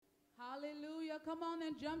Come on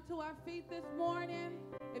and jump to our feet this morning.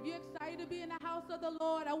 If you're excited to be in the house of the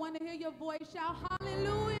Lord, I want to hear your voice shout,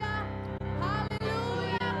 hallelujah,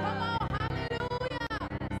 hallelujah. Come on, hallelujah.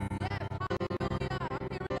 Yes, hallelujah. I'm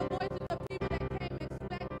hearing the voices of people that came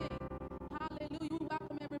expecting. Hallelujah. We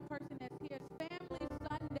welcome every person that's here. It's Family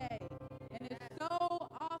Sunday, and it's so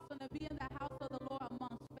awesome to be in the house of the Lord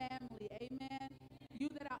amongst family. Amen. You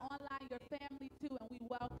that are online, your family too, and we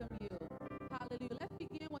welcome you. Hallelujah. Let's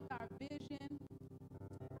begin with our vision.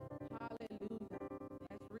 Hallelujah.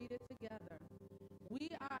 Let's read it together. We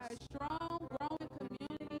are a strong, growing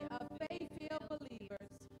community of faith-filled believers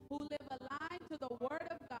who live aligned to the Word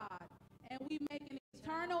of God, and we make an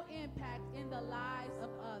eternal impact in the lives of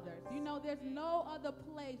others. You know, there's no other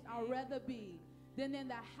place I'd rather be than in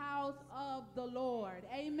the house of the Lord.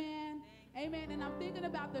 Amen. Amen. And I'm thinking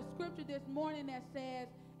about the scripture this morning that says,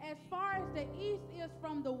 as far as the east is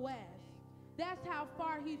from the west, that's how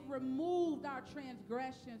far he's removed our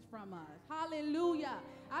transgressions from us. Hallelujah.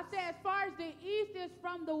 I said as far as the east is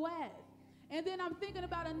from the west. And then I'm thinking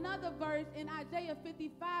about another verse in Isaiah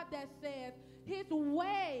 55 that says, his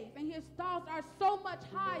ways and his thoughts are so much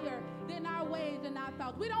higher than our ways and our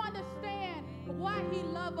thoughts. We don't understand why he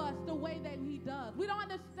loves us the way that he does. We don't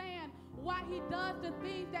understand why he does the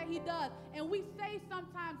things that he does. And we say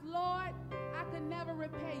sometimes, Lord, I can never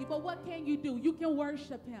repay you. But what can you do? You can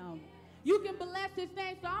worship him. You can bless his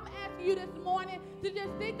name. So I'm asking you this morning to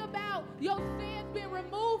just think about your sins being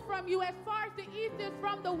removed from you as far as the east is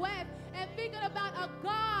from the west, and thinking about a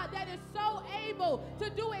God that is so able to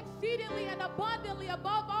do exceedingly and abundantly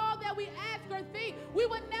above all that we ask or think. We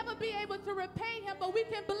would never be able to repay him, but we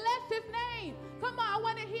can bless his name. Come on, I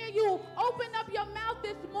want to hear you open up your mouth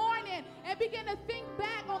this morning and begin to think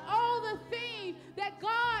back on all the things that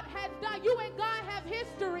God has done. You and God have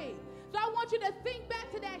history. So I want you to think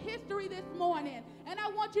back to that history this morning. And I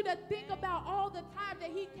want you to think about all the times that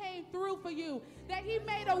he came through for you, that he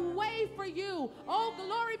made a way for you. Oh,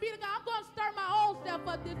 glory be to God. I'm going to stir my own self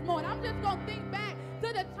up this morning. I'm just going to think back to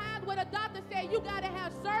the times where the doctor said you got to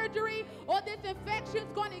have surgery or this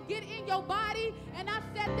infection's going to get in your body. And I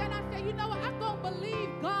sat there and I said, you know what? I'm going to believe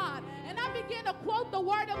God. And I began to quote the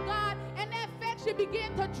word of God, and that infection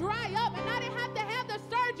began to dry up. And I didn't have to have the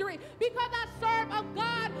surgery because I serve a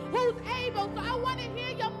God who's able. So I want to hear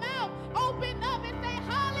your mouth open up and say,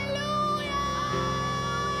 hallelujah.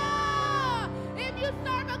 If you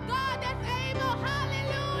serve a God that's able,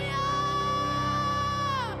 hallelujah.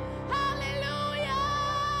 Hallelujah.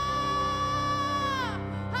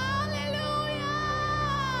 Hallelujah.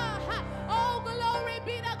 Oh, glory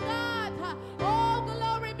be to God. Oh,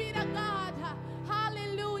 glory be to God.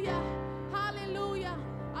 Hallelujah. Hallelujah.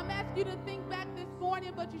 I'm asking you to think back this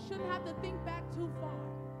morning, but you shouldn't have to think back too far.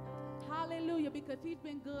 Hallelujah, because he's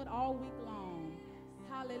been good all week long.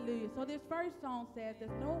 Hallelujah. So this first song says,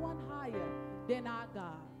 there's no one higher than our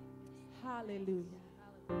God. Hallelujah.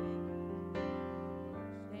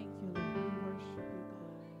 Thank you, Lord. We worship you,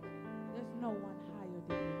 God. There's no one higher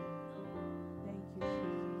than you. Thank you,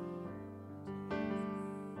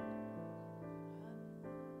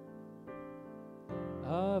 Jesus.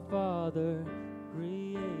 Our Father,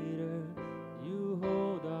 Creator, you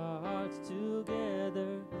hold our hearts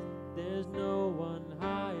together. There's no one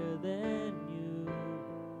higher than you.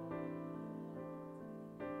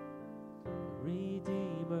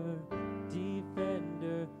 Redeemer,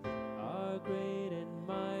 defender, our great and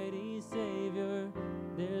mighty Savior.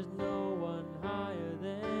 There's no one higher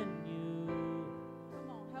than you. Come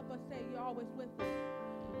on, help us say you're always with us.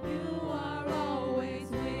 You are always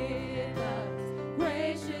with us,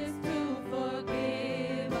 gracious to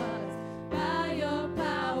forgive us. By your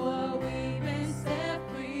power we've been set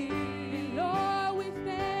free. Lord, we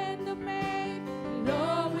stand amazed.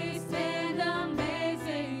 Lord, we stand amazed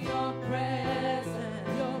in your presence.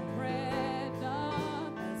 Your presence.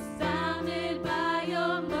 Astounded by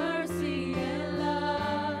your mercy and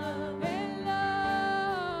love. And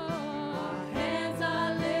love. Our hands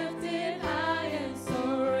are lifted high in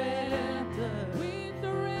surrender. We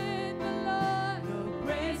surrender, Lord. Your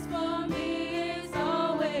grace for me is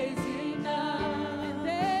always enough. And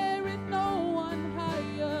there is no one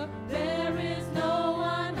higher. There is no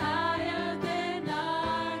one higher than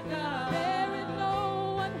our God. There is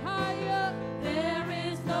no one higher. There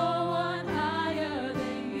is no one higher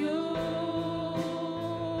than you.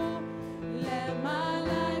 Let my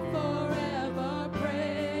life forever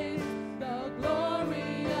praise the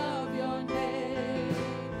glory of your name.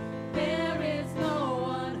 There is no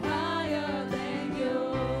one higher than you.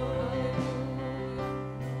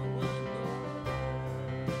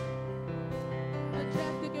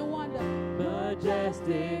 Majestic and wonder.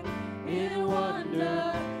 Majestic in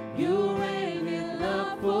wonder, you reign in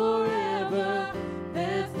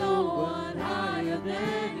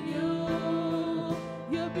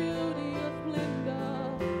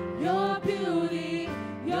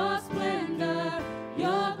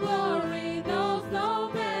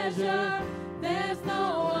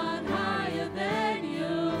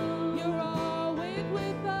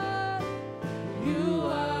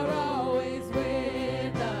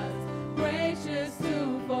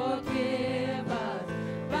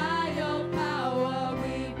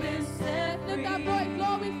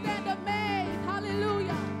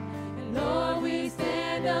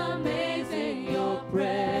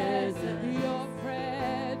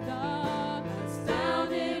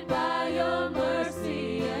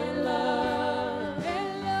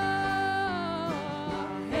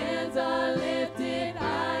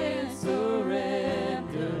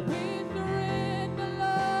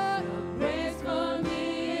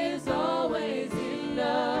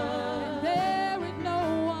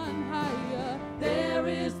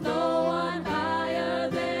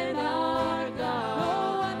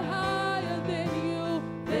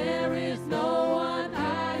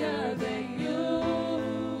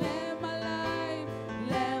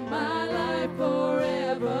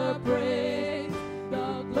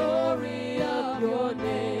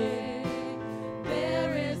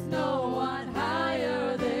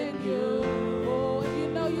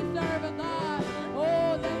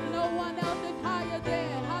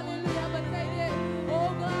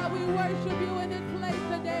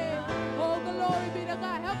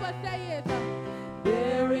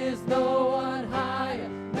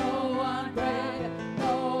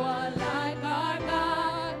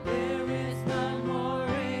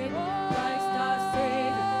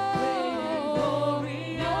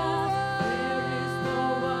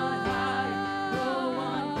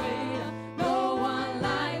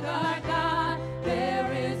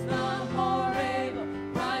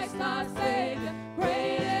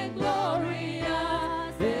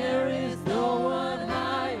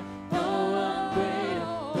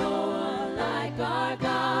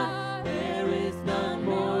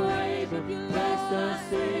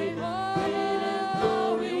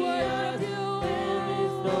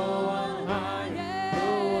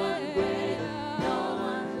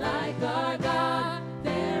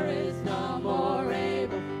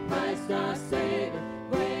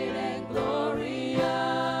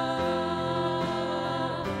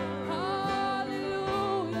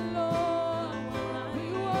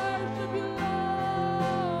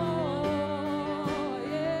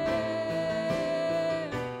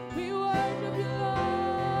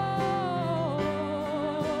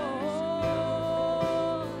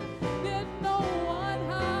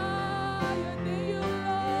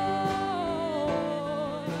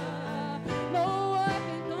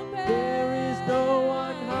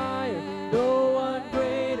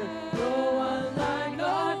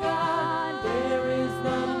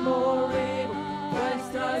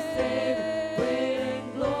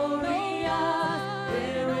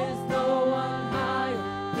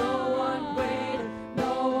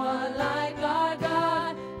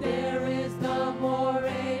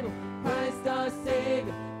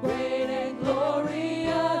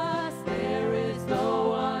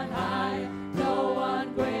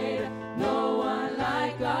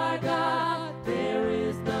like our God. There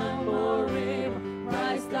is none more able.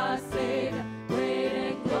 Christ our Savior, great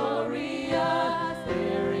and glorious.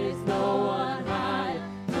 There is no one higher,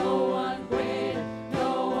 no one greater,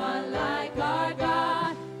 no one like our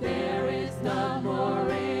God. There is none more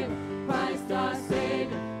able. Christ our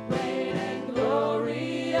Savior, great and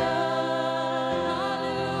glorious.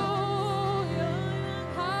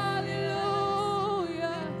 Hallelujah.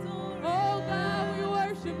 Oh God, we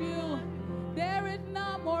worship you. There is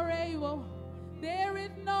none more able. There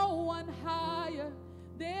is no one higher.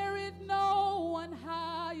 There is no one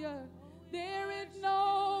higher. There is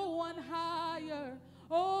no one higher.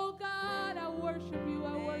 Oh God, I worship you.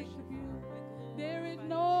 I worship you. There is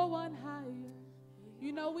no one higher.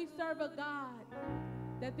 You know, we serve a God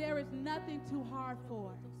that there is nothing too hard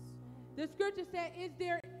for. The scripture said, is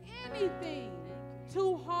there anything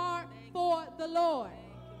too hard for the Lord?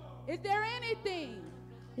 Is there anything?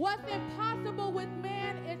 What's impossible with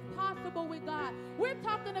man is possible with God. We're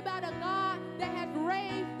talking about a God that has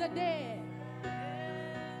raised the dead.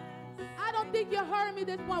 I don't think you heard me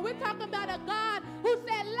this morning. We're talking about a God who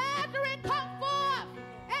said, Lazarus, come forth.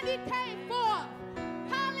 And he came forth.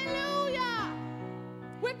 Hallelujah.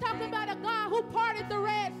 We're talking about a God who parted the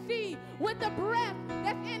Red Sea with the breath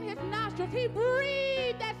that's in his nostrils. He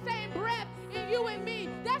breathed that same breath in you and me.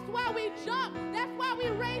 That's why we jump. That's why we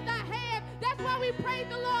raise our hands. That's why we praise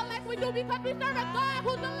the Lord like we do, because we serve a God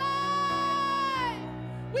who's alive.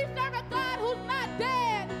 We serve a God who's not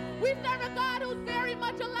dead. We serve a God who's very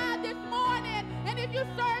much alive this morning. And if you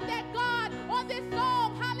serve that God on this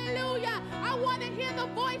song, hallelujah, I want to hear the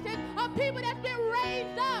voices of people that's been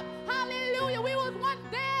raised up. Hallelujah. We was once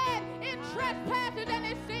dead in trespasses and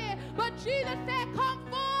in sin, but Jesus said, come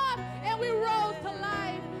forth, and we rose to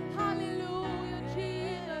life. Hallelujah,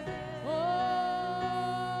 Jesus. Oh,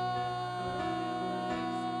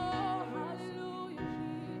 hallelujah,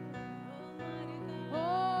 Jesus.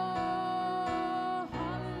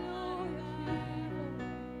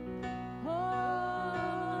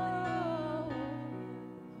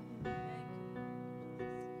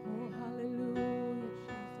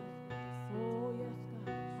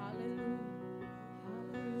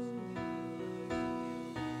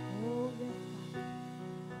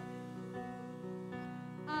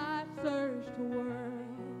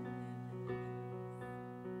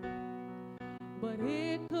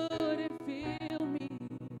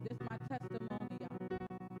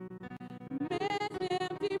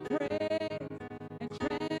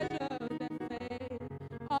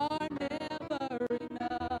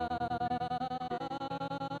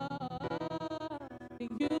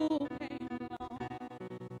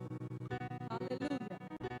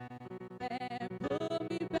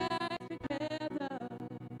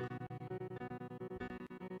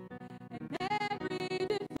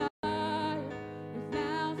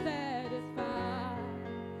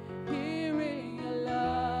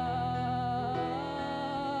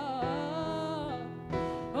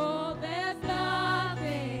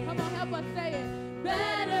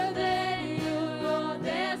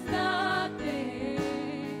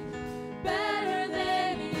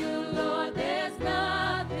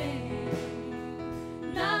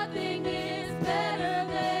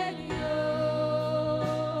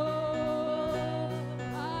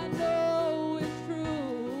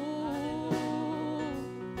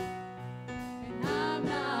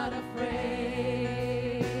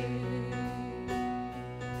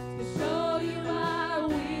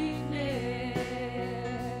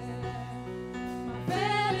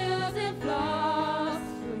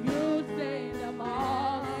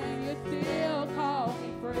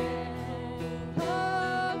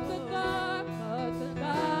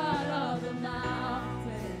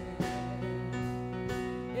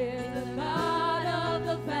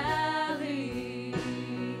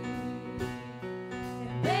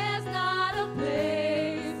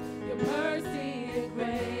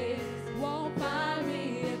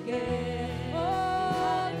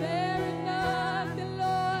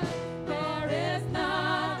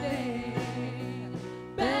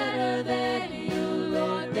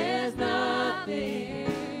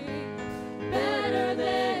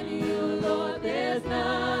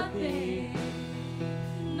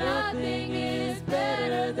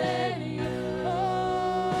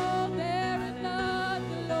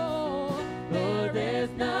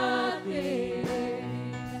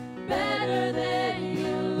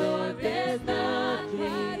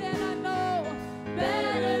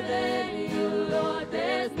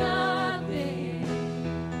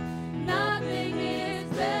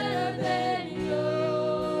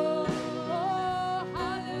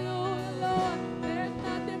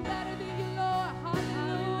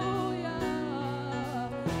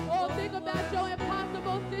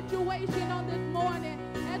 situation on this morning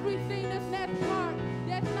as we sing this next part.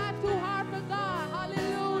 That's not too hard for God.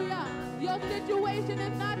 Hallelujah. Your situation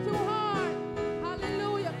is not too hard.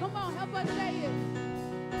 Hallelujah. Come on, help us say it.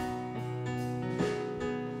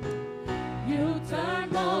 You turn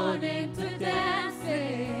mourning to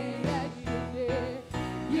dancing. Yes, you did.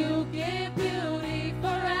 You give beauty for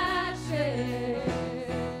ashes.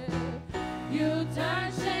 You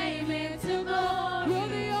turn shame into glory. You're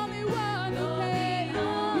the only one who can.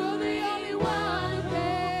 You're the only one who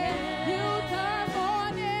can. You turn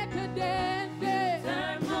mourning to dancing.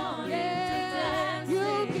 Turn mourning to Yeah. dancing. You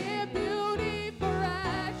give beauty for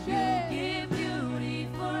ashes. Give beauty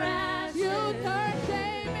for ashes. You turn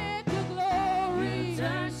shame into glory.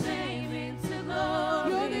 Turn shame into glory.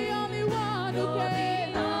 You're the only one who can.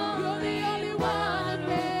 You're the only one who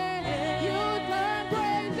can. You turn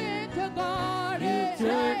praise into garden. You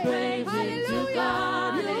turn praise into Hallelujah.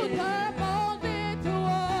 garden. You turn bones into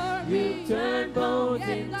armies. You turn bones Yes,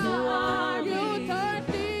 into God. You armies. turn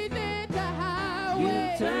seas into You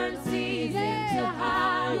highways. turn seas into Yeah. You're the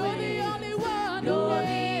highways. only one who You're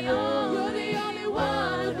can. the only You're the only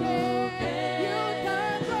one who can. You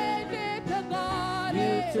turn praise into garden.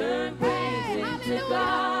 You turn praise into Hallelujah.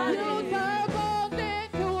 garden. You turn bones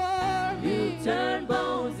into armies. You turn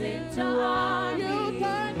bones into You armies.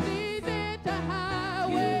 turn seas into You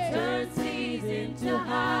highways. turn seas into You're the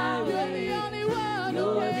highways. only one who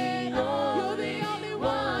You're can. the You're the only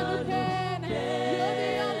one who can. You're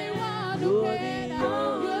the only one who You're can. the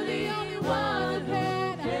You're the only one who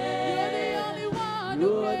can. You're the only one who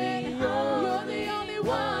You're can. the You're the only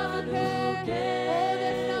one who can.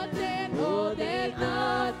 Oh, there's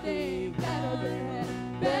nothing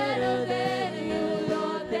better than you,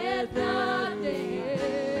 Lord. There's nothing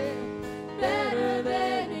better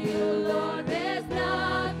than you, Lord. There's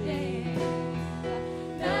nothing.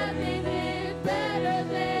 Nothing is better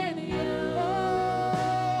than you.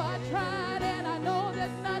 Oh, I tried and I know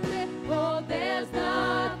there's nothing. Oh, there's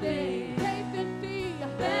nothing. Taste and see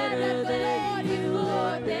Better that the than Lord is you,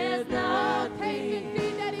 Lord. good. There's Oh, taste and nothing.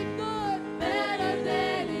 see that He's good. Better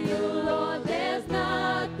than you, Lord. There's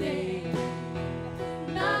nothing.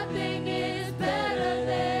 Nothing is better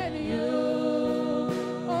than you.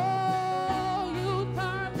 Oh, you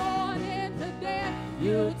turn mourning to dance.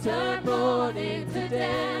 You turn mourning to You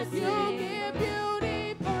dancing. give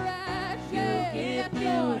beauty for ashes. You give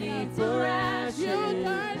beauty for ashes. You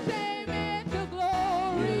turn shame into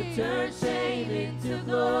glory. You turn shame into You're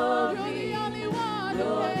glory. the only one who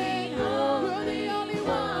You're can. the You're the only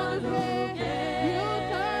one who can. You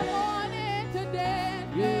turn mourning to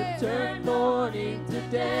dance. You turn mourning to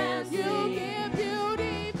dancing. You give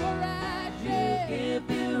beauty for ashes. Give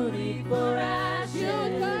beauty for ashes. You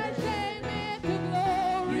turn shame into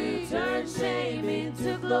glory. You turn shame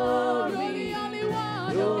into glory. You're the only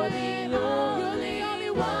one who You're can. the You're the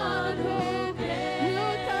only one who can. You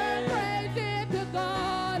turn praise into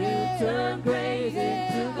God. You turn praise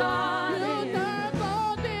into God. You turn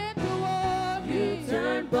bones into armies. You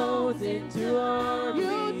turn bones into armies.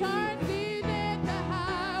 You turn seas into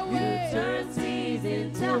highways. You turn seas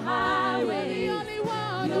into You're the highways. only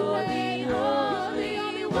one who You're can. the You're the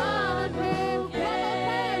only one who can.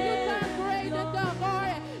 One more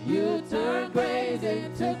time. You turn praise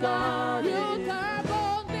into God. You turn praise into God. You turn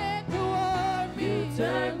bones into armies. You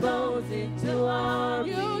turn bones into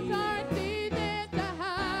armies. You turn seas into You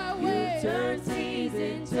highways. turn seas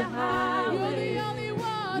into You're highways. the only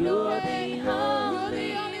one who You're can. the You're the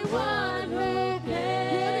only one who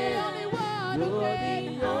can. You're the only one who can.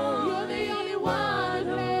 You're the only one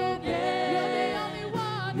who can. You're the only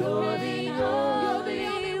one who You're can. the You're the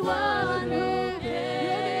only one who can. can.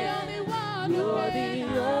 You're the only one who You're can. the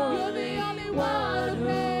You're the only one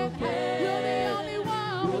who can. You're the only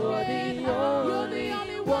one who You're can. the You're the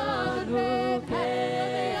only one who can.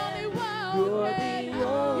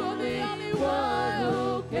 You're the only one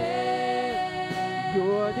who can.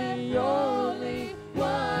 You're the only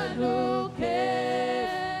one who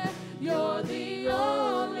can. You're the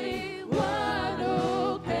only one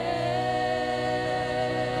who can.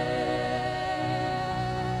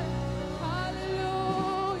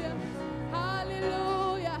 Hallelujah.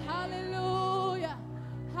 Hallelujah. Hallelujah.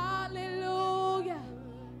 Hallelujah.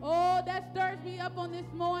 Oh, that stirs me up on this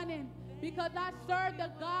morning because I serve the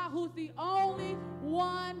God who's the only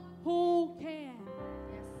one who can.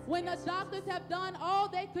 When the doctors have done all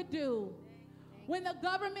they could do, when the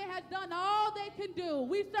government has done all they can do,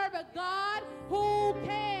 we serve a God who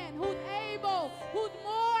can, who's able, who's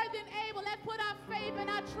more than able. Let's put our faith and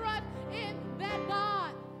our trust in that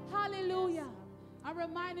God. Hallelujah. I'm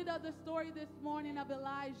reminded of the story this morning of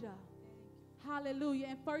Elijah. Hallelujah.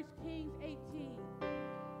 In 1 Kings 18.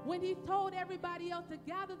 when he told everybody else to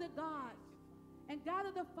gather the gods and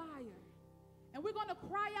gather the fire. And we're going to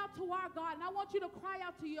cry out to our God. And I want you to cry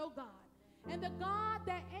out to your God. And the God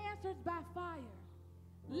that answers by fire,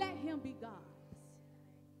 let him be God.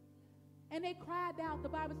 And they cried out, the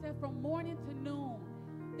Bible says, from morning to noon.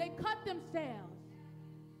 They cut themselves.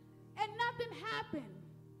 And nothing happened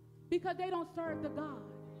because they don't serve the God.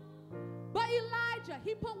 But Elijah,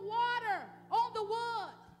 he put water on the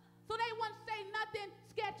wood so they wouldn't say nothing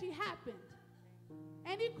sketchy happened.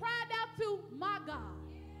 And he cried out to my God.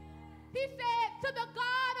 He said, to the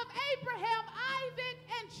God of Abraham, Isaac,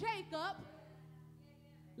 and Jacob,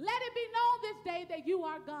 let it be known this day that you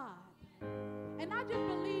are God. And I just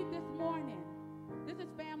believe this morning, this is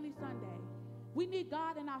Family Sunday. We need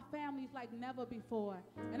God in our families like never before.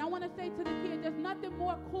 And I want to say to the kids, there's nothing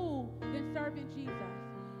more cool than serving Jesus.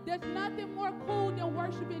 There's nothing more cool than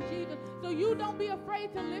worshiping Jesus. So you don't be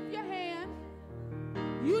afraid to lift your hands.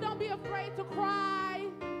 You don't be afraid to cry.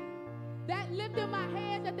 That lifting my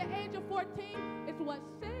hands at the age of 14 is what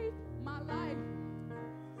saved my life.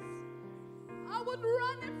 I was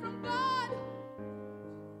running from God.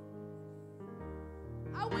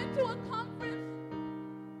 I went to a conference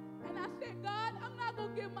and I said, God, I'm not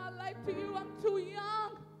going to give my life to you. I'm too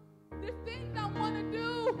young. There's things I want to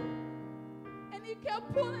do. And he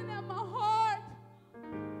kept pulling at my heart.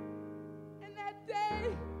 And that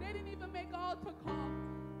day, they didn't even make altar call.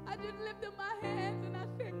 I just lifted my hands and I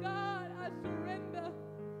said, God, I surrender.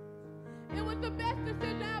 It was the best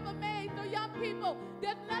decision I ever made. So young people,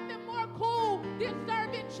 there's nothing more cool than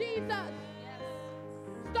serving Jesus.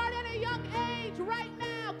 Start at a young age right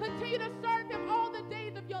now. Continue to serve him all the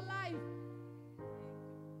days of your life.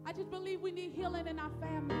 I just believe we need healing in our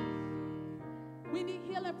families. We need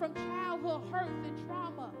healing from childhood hurts and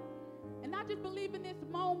trauma. And I just believe in this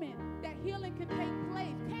moment that healing can take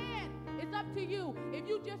place. It's up to you. If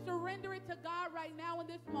you just surrender it to God right now in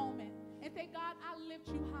this moment and say, God, I lift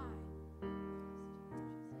you high.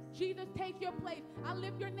 Jesus, take your place. I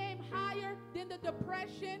lift your name higher than the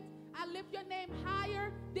depression. I lift your name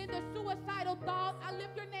higher than the suicidal thoughts. I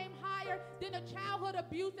lift your name higher than the childhood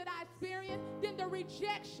abuse that I experienced, than the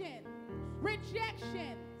rejection.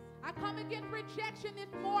 Rejection. I come against rejection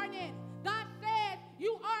this morning. God says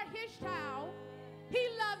you are his child. He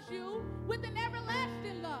loves you with an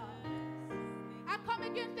everlasting love. I come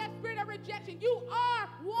against that spirit of rejection. You are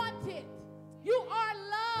wanted. You are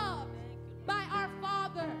loved by our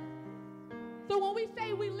Father. So when we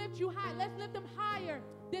say we lift you high, let's lift them higher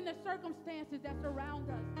than the circumstances that surround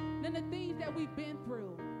us, than the things that we've been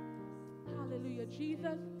through. Hallelujah.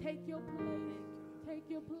 Jesus, take your place. Take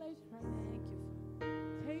your place right now.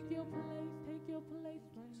 Take your place. Take your place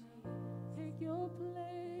right now. Take your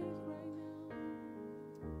place right now.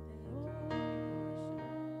 Oh,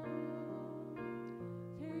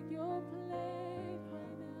 take your place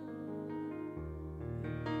right now.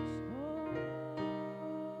 Oh,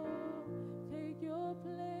 take your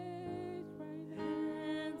place right now.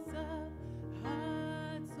 Hands up,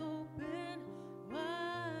 hearts open,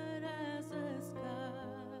 wide as the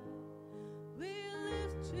sky. We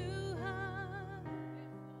lift you high.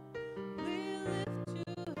 We lift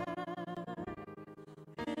you high.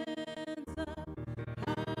 Hands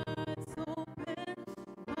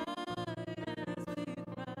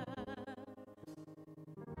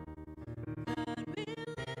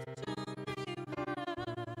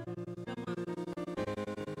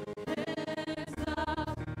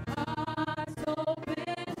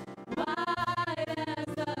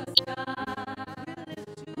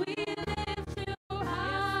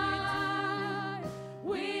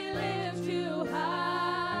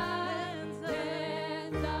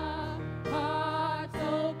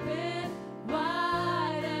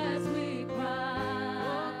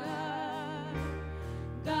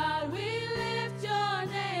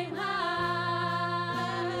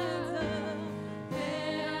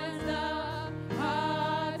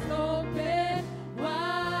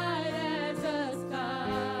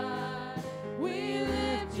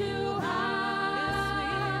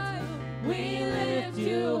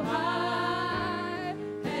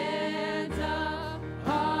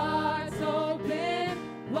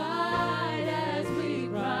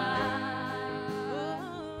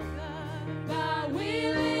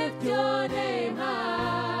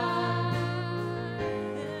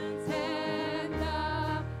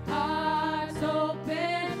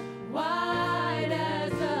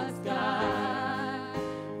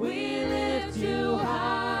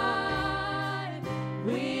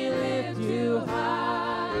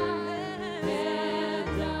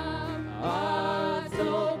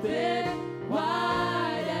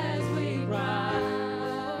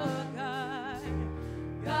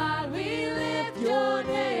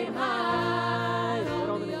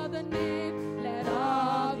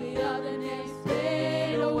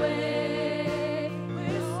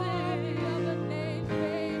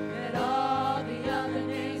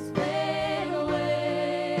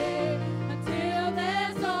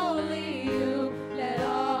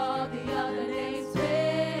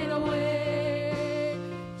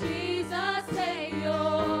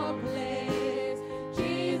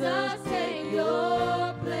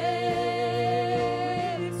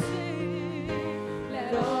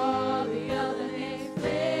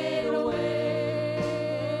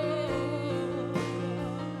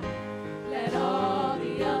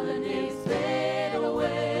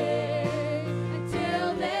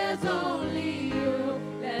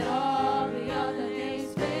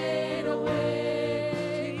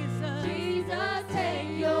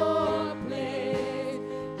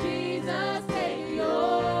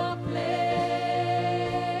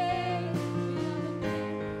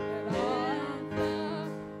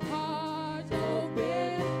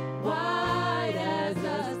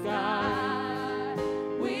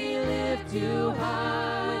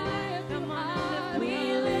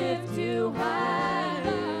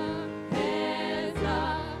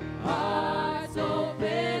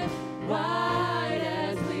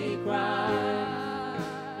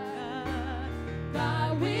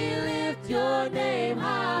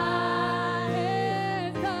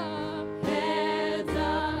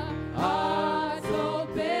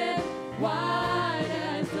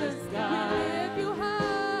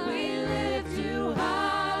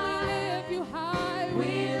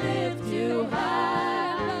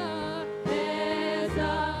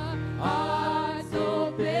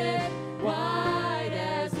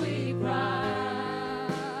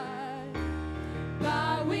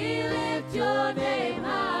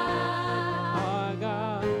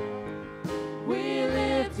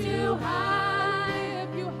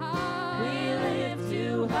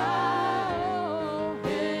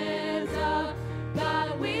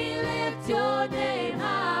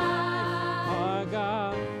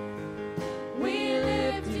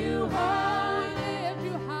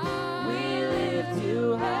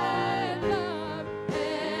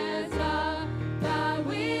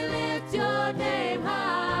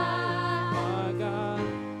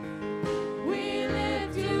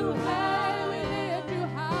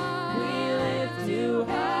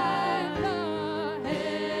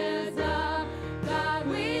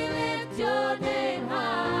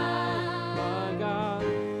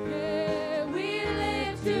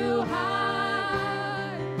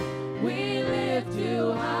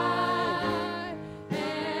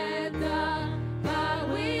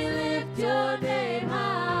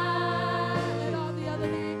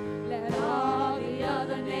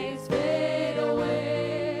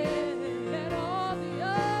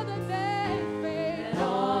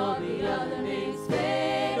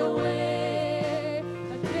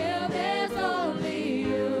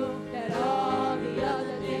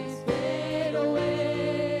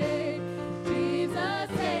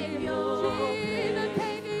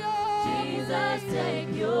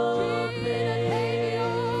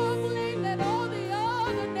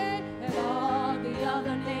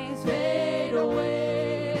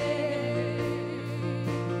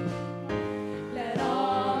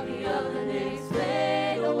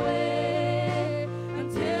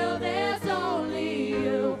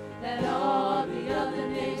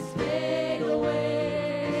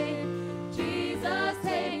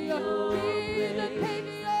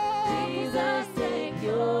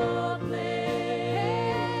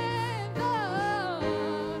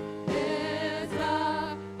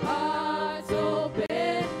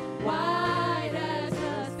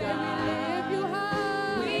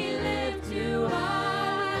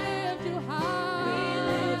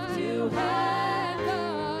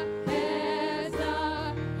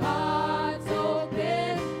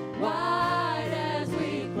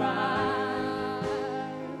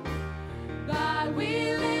high.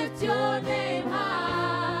 We lift your name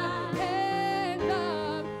high.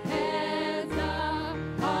 Hands up,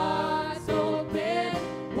 hearts open,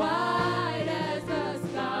 wide as the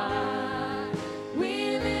sky.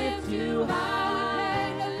 We lift you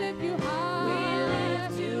high. We lift you high. We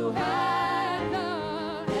lift you high.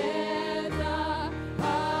 Hands up,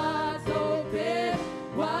 hearts open,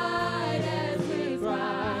 wide as we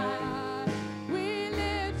cry. We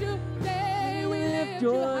lift you, say we lift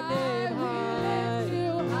your you name high. We lift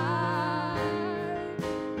you high.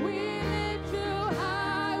 We lift you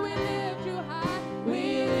high. We lift you high. We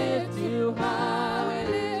lift you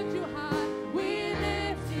high. We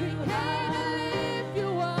lift you high. We lift you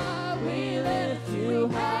high. We lift you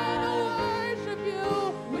high. We worship you.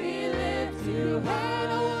 We lift you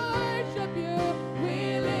high.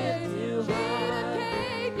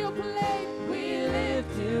 Take your place. We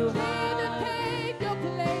lift you high. Take your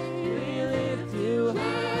place. We lift you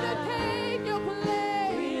high. Take your place.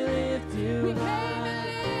 We lift you high. We came to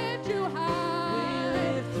lift you high. We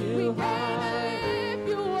lift you high. We came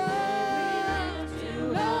to lift you up.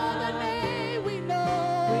 No other name we know.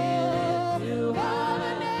 We lift you high. No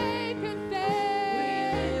other name can save. We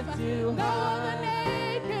lift you high. No other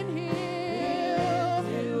name can heal.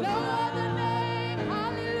 No other name.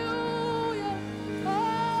 Hallelujah.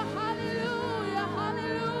 Oh, hallelujah.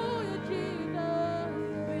 Hallelujah, Jesus.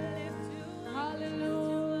 We lift you.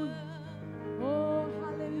 Hallelujah. Oh,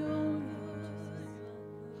 hallelujah.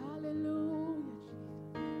 Hallelujah, Jesus.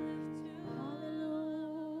 Hallelujah.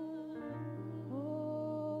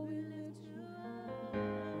 Oh, we lift you high.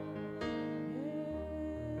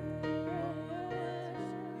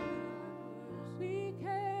 We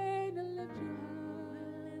came to lift you high.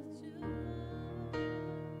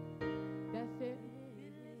 That's it.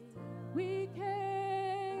 We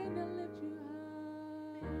came to lift you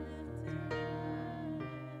high.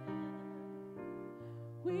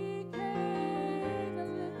 We came to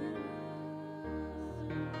lift you high.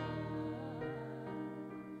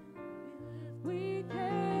 We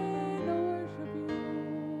came to worship you.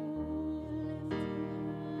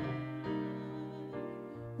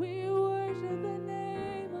 We worship the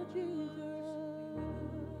name of Jesus.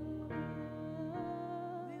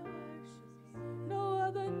 No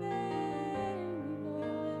other name we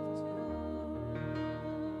know.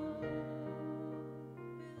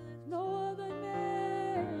 No other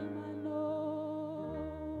name I know.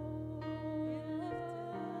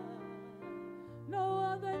 No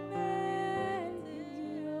other name we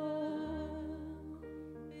know.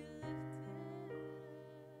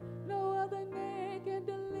 No other name can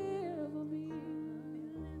deliver me.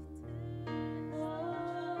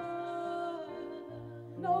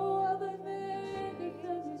 No other name can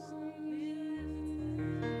set me free.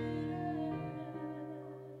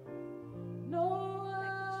 No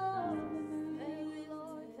other name. Thank you,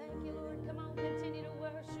 Lord. Thank you, Lord. Come on, continue to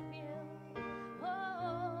worship Him.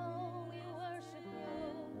 Oh, we worship you.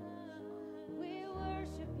 We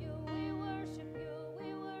worship you. We worship you. We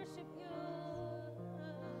worship you.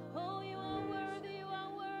 Oh, you are worthy. You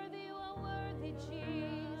are worthy. You are worthy,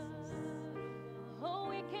 Jesus. Oh,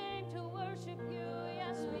 we came to worship you.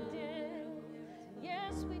 Yes, we did.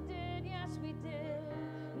 Yes, we did. Yes, we did.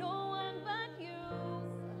 No one but you.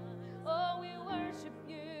 Oh, we worship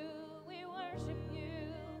you. We worship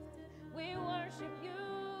you. We worship you.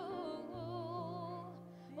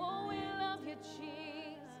 Oh, we love you,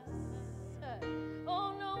 Jesus.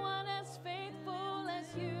 Oh, no one as faithful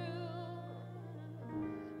as you.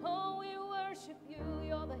 Oh, we worship you.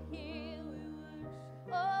 You're the healer.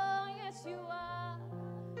 Oh, yes, you are.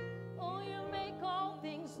 Oh, you make all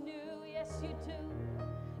things new. Yes, you do.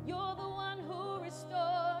 You're the one who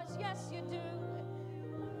restores. Yes, you do.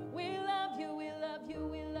 We love you. We love you.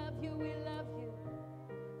 We love you. We love you.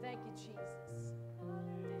 Thank you, Jesus.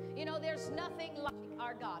 You know, there's nothing like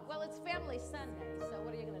our God. Well, it's Family Sunday, so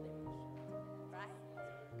what are you going to do? Right?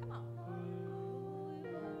 Come on.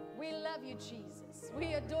 We love you, Jesus.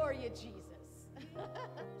 We adore you, Jesus.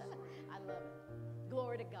 I love it.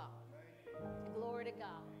 Glory to God. Glory to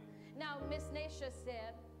God. Now, Miss Nasha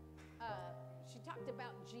said, she talked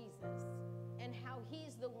about Jesus and how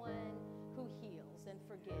he's the one who heals and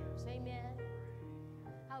forgives. Amen.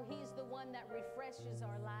 How he's the one that refreshes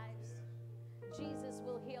our lives. Jesus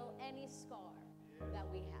will heal any scar that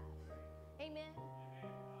we have. Amen.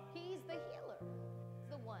 He's the healer,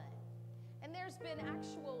 the one. And there's been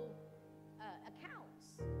actual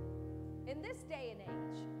accounts in this day and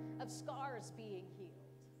age of scars being healed.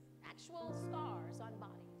 Actual scars on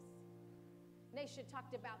bodies. Nasha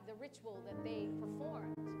talked about the ritual that they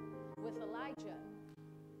performed with Elijah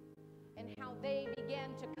and how they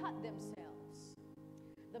began to cut themselves.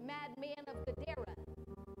 The madman of Gadara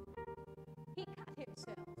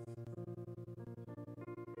himself.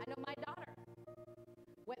 I know my daughter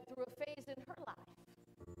went through a phase in her life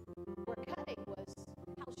where cutting was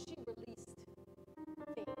how she released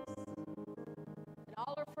things. And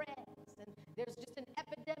all her friends, and there's just an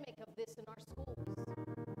epidemic of this in our schools.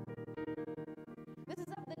 This is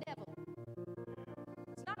of the devil.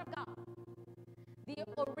 It's not of God. The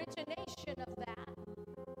origination of that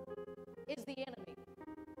is the enemy.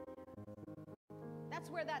 That's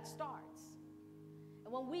where that starts.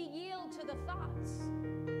 And when we yield to the thoughts,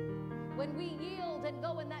 when we yield and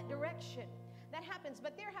go in that direction, that happens.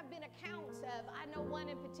 But there have been accounts of, I know one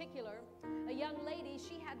in particular, a young lady,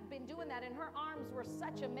 she had been doing that, and her arms were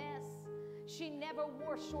such a mess. She never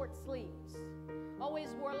wore short sleeves, always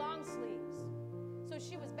wore long sleeves. So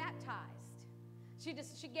she was baptized. She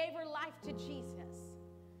gave her life to Jesus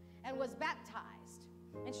and was baptized.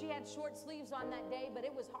 And she had short sleeves on that day, but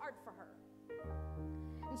it was hard for her.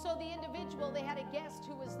 And so the individual, they had a guest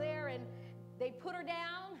who was there, and they put her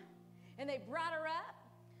down, and they brought her up.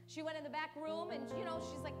 She went in the back room, and,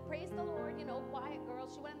 she's like, praise the Lord, quiet girl.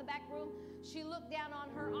 She went in the back room. She looked down on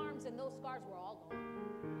her arms, and those scars were all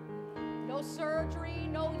gone. No surgery,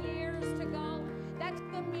 no years to go. That's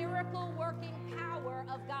the miracle-working power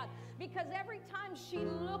of God. Because every time she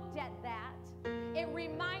looked at that, it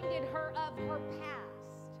reminded her of her past.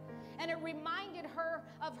 And it reminded her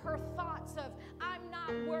of her thoughts of, I'm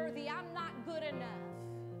not worthy, I'm not good enough.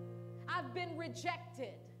 I've been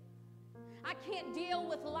rejected. I can't deal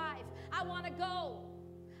with life. I want to go.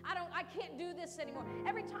 I can't do this anymore.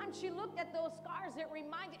 Every time she looked at those scars,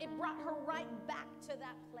 it brought her right back to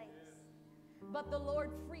that place. But the Lord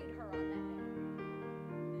freed her on that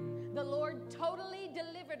day. The Lord totally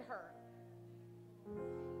delivered her.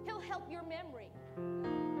 He'll help your memory.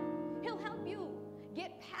 He'll help you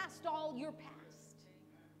get past all your past.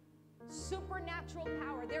 Supernatural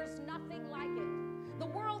power. There's nothing like it. The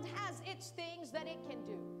world has its things that it can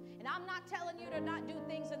do. And I'm not telling you to not do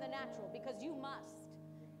things in the natural, because you must.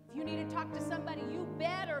 If you need to talk to somebody, you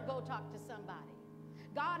better go talk to somebody.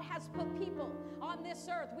 God has put people on this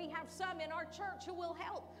earth. We have some in our church who will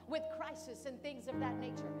help with crisis and things of that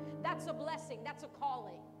nature. That's a blessing. That's a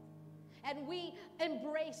calling. And we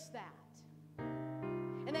embrace that.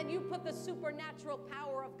 And then you put the supernatural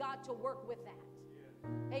power of God to work with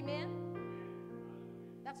that. Amen?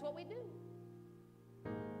 That's what we do.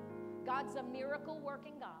 God's a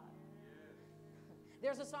miracle-working God.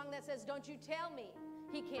 There's a song that says, don't you tell me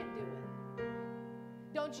he can't do it.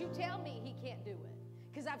 Don't you tell me he can't do it.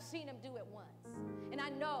 Because I've seen him do it once. And I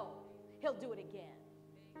know he'll do it again.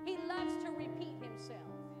 He loves to repeat himself.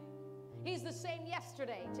 He's the same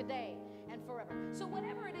yesterday, today, and forever. So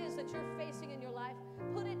whatever it is that you're facing in your life,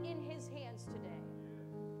 put it in his hands today.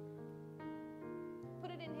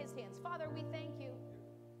 Put it in his hands. Father, we thank you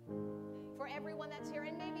for everyone that's here.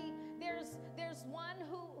 And maybe there's one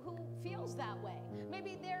who feels that way.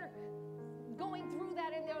 Maybe they're going through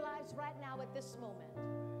that in their lives right now at this moment.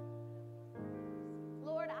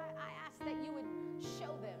 Lord, I ask that you would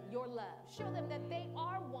show them your love. Show them that they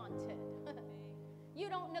are wanted. You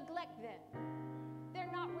don't neglect them.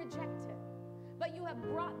 They're not rejected. But you have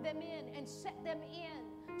brought them in and set them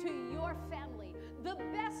in to your family, the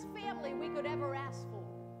best family we could ever ask for.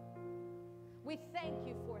 We thank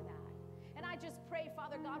you for that. And I just pray,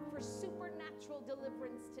 Father God, for supernatural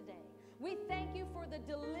deliverance today. We thank you for the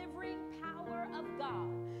delivering power of God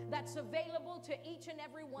that's available to each and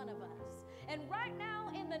every one of us. And right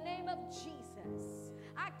now, in the name of Jesus,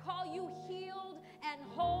 I call you healed and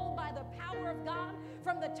whole by the power of God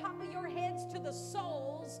from the top of your heads to the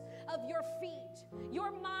soles of your feet.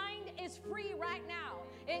 Your mind is free right now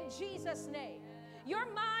in Jesus' name. Your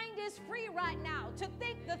mind is free right now to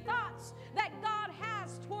think the thoughts that God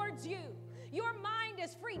has towards you. Your mind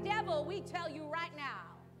is free. Devil, we tell you right now,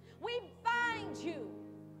 we bind you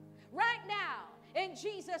right now in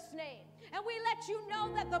Jesus' name. And we let you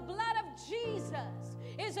know that the blood of Jesus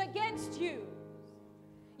is against you.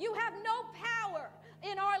 You have no power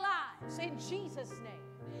in our lives in Jesus'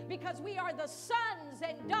 name, because we are the sons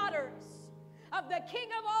and daughters of the King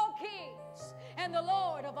of all kings and the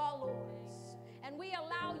Lord of all lords. And we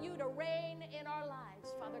allow you to reign in our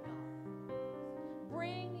lives, Father God.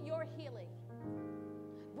 Bring your healing.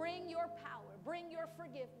 Bring your power. Bring your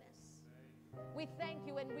forgiveness. We thank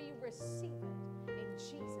you and we receive it in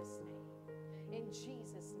Jesus' name. In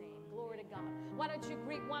Jesus' name. Glory to God. Why don't you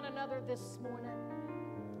greet one another this morning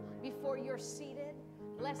before you're seated?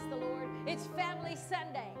 Bless the Lord. It's Family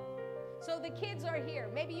Sunday. So the kids are here.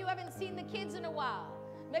 Maybe you haven't seen the kids in a while.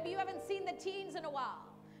 Maybe you haven't seen the teens in a while.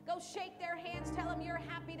 Go shake their hands. Tell them you're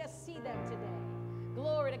happy to see them today.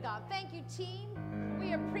 Glory to God. Thank you, team. We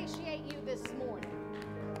we appreciate you this morning.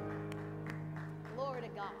 Glory to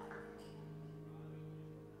God.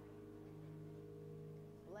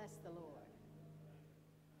 Bless the Lord.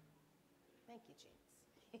 Thank you,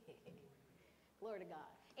 Jesus. Glory to God.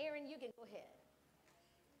 Aaron, you can go ahead.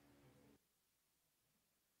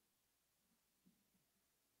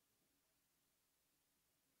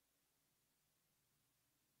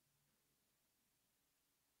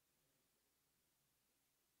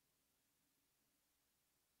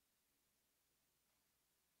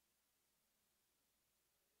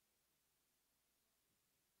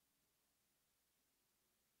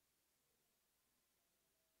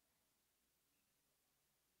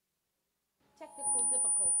 Technical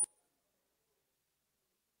difficulty.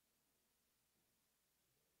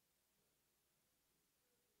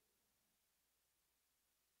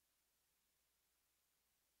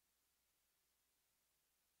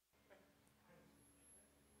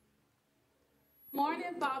 Morning,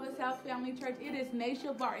 Father's House Family Church. It is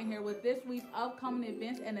Naisha Barton here with this week's upcoming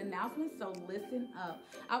events and announcements, so listen up.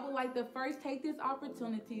 I would like to first take this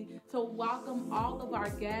opportunity to welcome all of our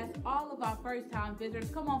guests, all of our first-time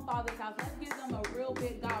visitors. Come on, Father's House. Let's give them a real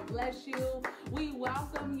big God bless you. We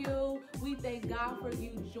welcome you. We thank God for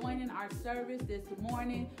you joining our service this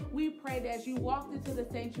morning. We pray that as you walked into the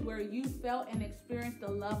sanctuary, you felt and experienced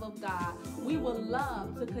the love of God. We would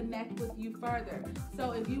love to connect with you further.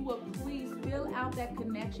 So if you would please fill out that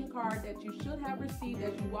connection card that you should have received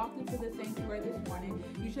as you walked into the sanctuary this morning.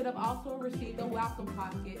 You should have also received a welcome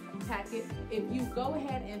packet. If you go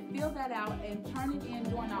ahead and fill that out and turn it in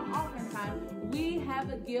during our offering time, we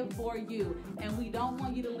have a gift for you, and we don't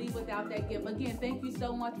want you to leave without that gift. Again, thank you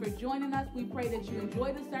so much for joining us. We pray that you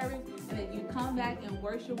enjoy the service and that you come back and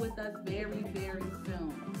worship with us very, very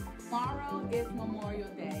soon. Tomorrow is Memorial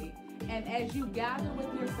Day. And as you gather with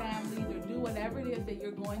your families or do whatever it is that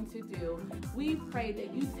you're going to do, we pray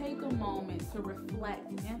that you take a moment to reflect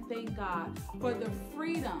and thank God for the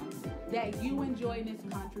freedoms that you enjoy in this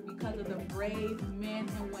country because of the brave men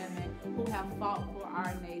and women who have fought for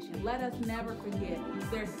our nation. Let us never forget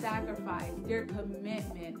their sacrifice, their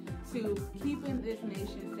commitment to keeping this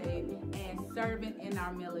nation safe and serving in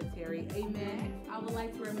our military. Amen. I would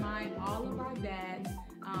like to remind all of our dads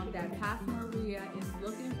that Pastor Maria is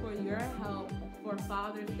looking for your help for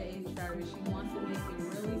Father's Day service. She wants to make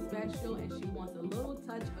it really special, and she wants a little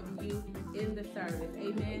touch of you in the service.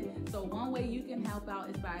 Amen. So one way you can help out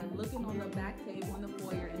is by looking on the back table in the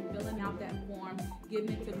foyer and filling out that form,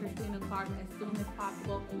 getting it to Christina Clark as soon as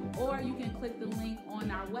possible. Or you can click the link on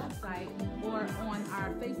our website or on our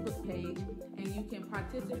Facebook page, and you can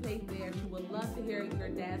participate there. She would love to hear your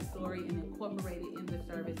dad's story and incorporate it in the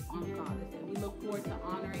service on Father's Day. We look forward to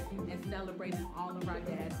honoring and celebrating all of our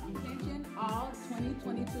dads. Attention, all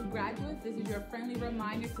 2022 graduates, this is your friendly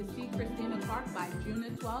reminder to see Christina Clark by June the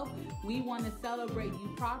 12th. We want to celebrate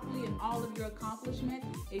you properly and all of your accomplishments.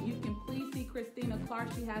 If you can please see Christina Clark,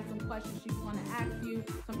 she has some questions she wants to ask you,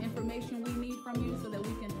 some information we need from you so that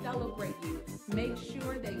we can celebrate you. Make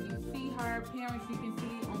sure that you see her. Parents, you can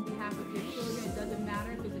see on behalf of your children. It doesn't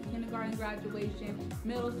matter if it's a kindergarten graduation,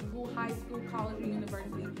 middle school, high school, college, or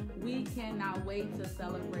university. We cannot wait to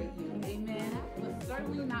celebrate you. Amen. But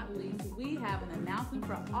certainly not least, we have an announcement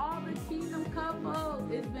for all the Kingdom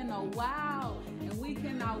couples. It's been a while, and we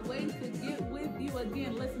cannot wait to get with you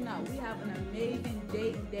again. Listen up. We have an amazing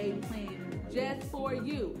date day planned just for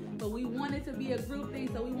you. But we want it to be a group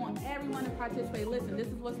thing, so we want everyone to participate. Listen, this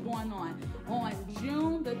is what's going on. On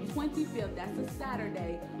June the 25th, that's a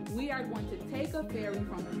Saturday, we are going to take a ferry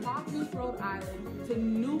from Providence, Rhode Island to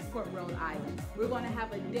Newport, Rhode Island. We're going to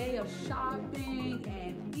have a day of shopping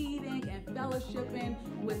and eating and fellowshipping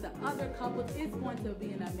with the other couples. It's going to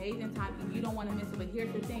be an amazing time, and you don't want to miss it. But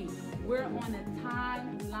here's the thing. We're on a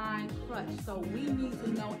timeline crunch, so we need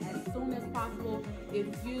to know as soon as possible if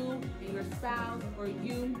you and your spouse or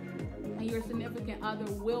you and your significant other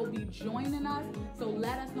will be joining us. So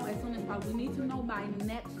let us know as soon as possible. We need to know by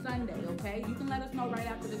next Sunday, okay? You can let us know right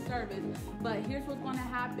after the service. But here's what's going to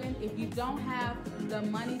happen. If you don't have the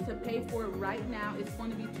money to pay for it right now, it's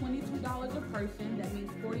going to be $22 a person. That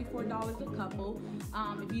means $44 a couple.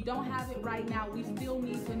 If you don't have it right now, we still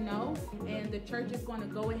need to know. And the church is going to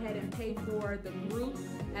go ahead and pay for the group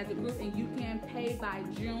as a group. And you can pay by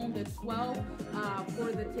June the 12th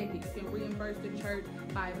for the ticket. You can reimburse the church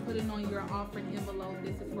by putting on your offering envelope.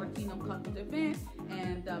 This is for Kingdom Couples event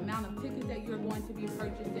and the amount of tickets that you're going to be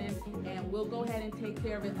purchasing, and we'll go ahead and take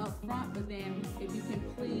care of it up front. But then if you can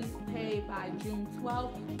please pay by June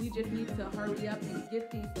 12th, we just need to hurry up and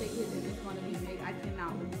get these tickets, and it's going to be made. I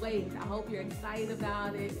cannot wait. I hope you're excited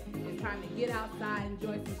about it. It's time to get outside,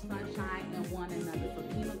 enjoy some sunshine and one another. So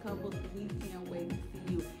Kingdom Couples, we can't wait to see you.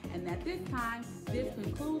 at this time, this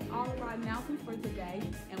concludes all of our announcements for today,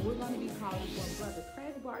 and we're going to be calling for Brother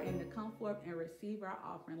Craig Barton to come forth and receive our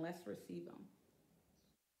offering. Let's receive him.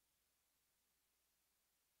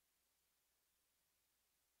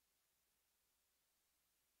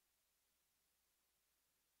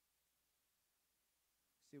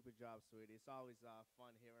 Super job, sweetie. It's always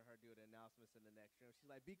fun hearing her do the announcements in the next room. She's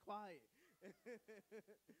like, "Be quiet."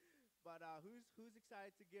 But who's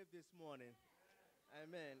excited to give this morning?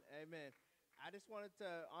 Amen. Amen. I just wanted to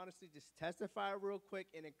honestly just testify real quick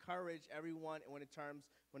and encourage everyone when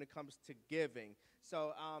it comes to giving.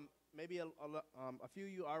 So maybe a few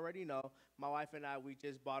of you already know, my wife and I, we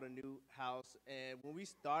just bought a new house, and when we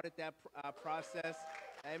started that process,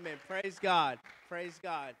 amen. Praise God. Praise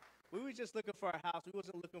God. We were just looking for a house. We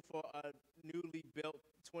wasn't looking for a newly built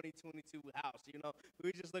 2022 house, you know. We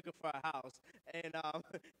were just looking for a house. And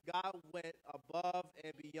God went above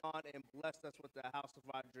and beyond and blessed us with the house of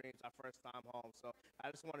our dreams, our first time home. So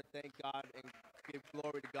I just want to thank God and give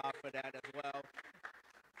glory to God for that as well.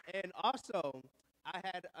 And also, I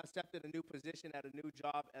had accepted a new position at a new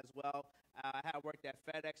job as well. I had worked at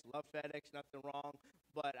FedEx, love FedEx, nothing wrong.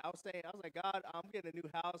 But I was like, God, I'm getting a new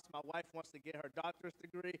house. My wife wants to get her doctorate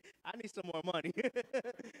degree. I need some more money.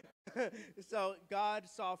 So God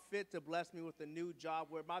saw fit to bless me with a new job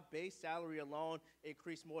where my base salary alone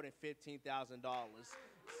increased more than $15,000.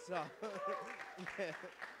 So,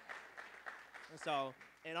 so,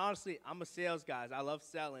 and honestly, I'm a sales guy. I love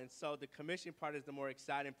selling. So the commission part is the more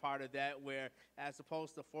exciting part of that, where as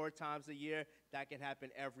opposed to 4 times a year, that can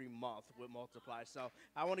happen every month with Multiply. So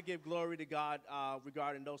I want to give glory to God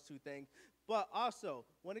regarding those two things. But also,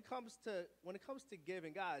 when it comes to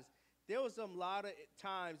giving, guys, there was a lot of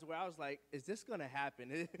times where I was like, is this going to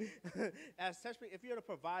happen? Especially if you're the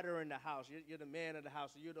provider in the house, you're the man of the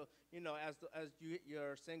house, or you're the,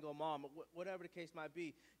 you're a single mom, whatever the case might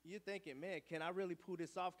be, you're thinking, man, can I really pull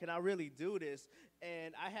this off? Can I really do this?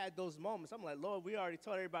 And I had those moments. I'm like, Lord, we already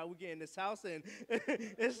told everybody we're getting this house, and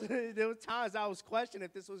there were times I was questioning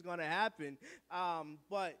if this was going to happen.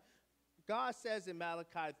 But God says in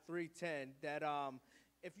Malachi 3:10 that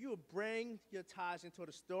if you bring your tithes into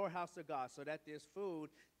the storehouse of God so that there's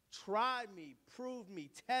food, try me, prove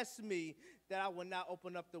me, test me, that I will not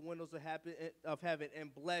open up the windows of heaven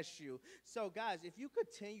and bless you. So, guys, if you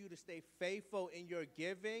continue to stay faithful in your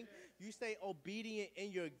giving, you stay obedient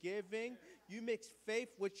in your giving, you mix faith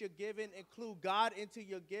with your giving, include God into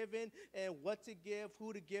your giving and what to give,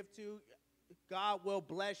 who to give to, God will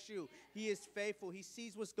bless you. He is faithful. He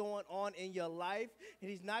sees what's going on in your life, and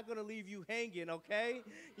he's not going to leave you hanging, okay?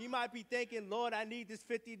 You might be thinking, Lord, I need this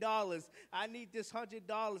 $50. I need this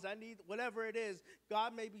 $100. I need whatever it is.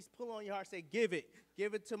 God may be pulling on your heart, say, give it.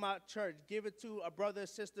 Give it to my church. Give it to a brother or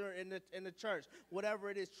sister in the church. Whatever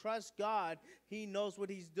it is, trust God. He knows what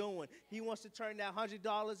he's doing. He wants to turn that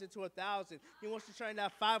 $100 into $1,000. He wants to turn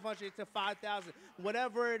that $500 into $5,000.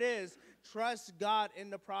 Whatever it is, trust God in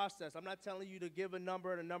the process. I'm not telling you to give a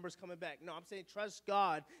number and the number's coming back. No, I'm saying trust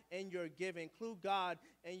God in your giving. Include God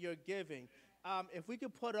in your giving. If we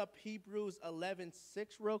could put up Hebrews 11:6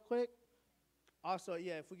 real quick. Also,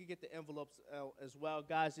 yeah, if we could get the envelopes as well.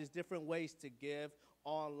 Guys, there's different ways to give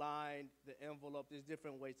online, the envelope. There's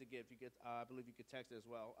different ways to give. You get, I believe you could text it as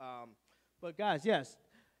well. But, guys, yes.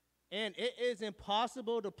 And it is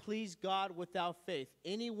impossible to please God without faith.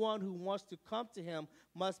 Anyone who wants to come to him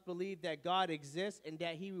must believe that God exists and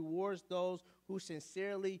that he rewards those who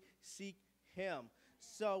sincerely seek him.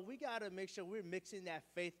 So we got to make sure we're mixing that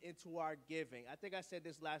faith into our giving. I think I said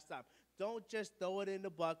this last time. Don't just throw it in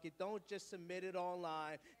the bucket. Don't just submit it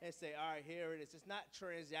online and say, all right, here it is. It's not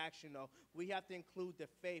transactional. We have to include the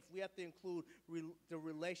faith. We have to include the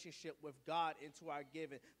relationship with God into our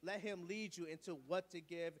giving. Let him lead you into what to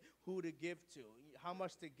give, who to give to, how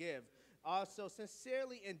much to give. Also,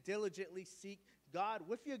 sincerely and diligently seek God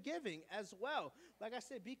with your giving as well. Like I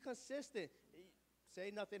said, be consistent. Say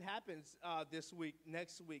nothing happens this week,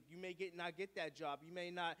 next week. You may not get that job.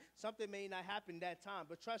 Something may not happen that time.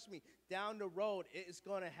 But trust me, down the road, it's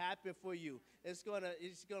going to happen for you. It's going to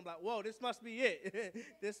be like, whoa, this must be it.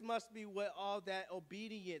 This must be what all that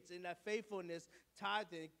obedience and that faithfulness,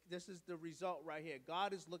 tithing, this is the result right here.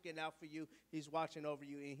 God is looking out for you. He's watching over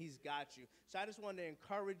you, and he's got you. So I just want to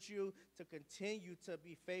encourage you to continue to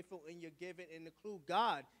be faithful in your giving and include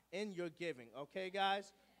God in your giving. Okay,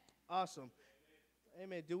 guys? Awesome.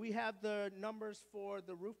 Amen. Do we have the numbers for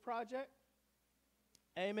the roof project?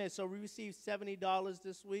 Amen. So we received $70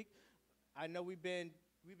 this week. I know we've been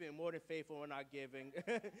more than faithful in our giving.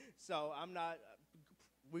 So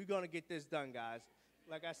we're going to get this done, guys.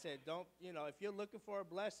 Like I said, if you're looking for a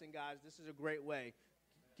blessing, guys, this is a great way.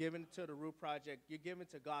 giving to the Root Project, you're giving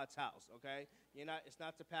to God's house, okay? It's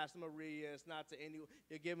not to Pastor Maria, it's not to anyone.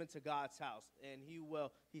 You're giving to God's house. And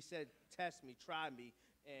he said, test me, try me,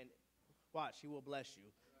 and watch, he will bless you.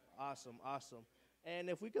 Awesome, awesome. And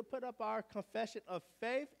if we could put up our confession of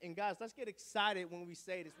faith, and guys, let's get excited when we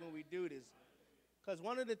say this, when we do this. Because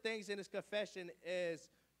one of the things in this confession is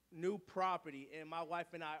new property, and my wife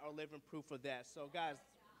and I are living proof of that. So, guys,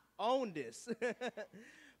 own this.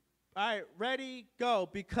 All right, ready, go.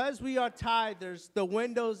 Because we are tithers, the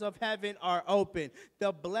windows of heaven are open.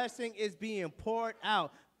 The blessing is being poured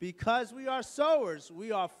out. Because we are sowers,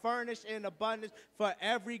 we are furnished in abundance for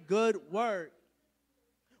every good work.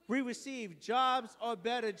 We receive jobs or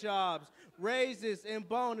better jobs, raises and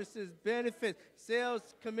bonuses, benefits, sales,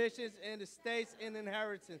 commissions, and estates and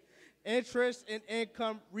inheritance, interest and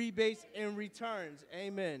income, rebates and returns.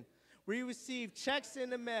 Amen. We receive checks in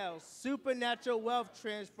the mail, supernatural wealth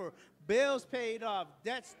transfer, bills paid off,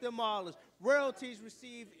 debts demolished, royalties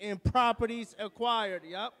received, and properties acquired.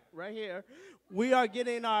 Yep, right here. We are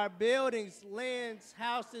getting our buildings, lands,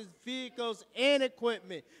 houses, vehicles, and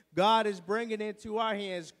equipment. God is bringing into our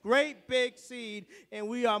hands great big seed, and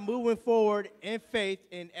we are moving forward in faith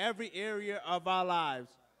in every area of our lives.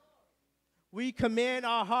 We command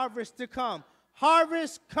our harvest to come.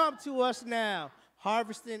 Harvest, come to us now.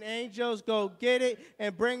 Harvesting angels, go get it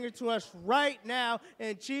and bring it to us right now.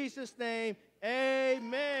 In Jesus' name,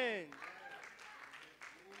 amen.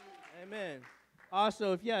 Amen.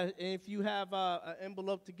 Also, if you have an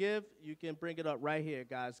envelope to give, you can bring it up right here,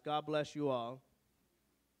 guys. God bless you all.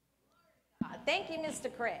 Thank you,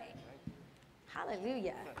 Mr. Craig.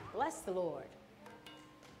 Hallelujah. Bless the Lord.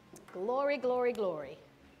 Glory, glory, glory.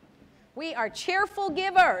 We are cheerful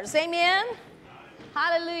givers. Amen.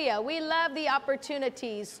 Hallelujah. We love the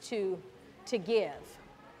opportunities to give.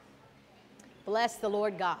 Bless the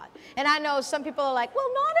Lord God. And I know some people are like, well,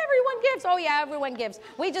 not everyone gives. Oh, yeah, everyone gives.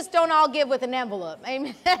 We just don't all give with an envelope.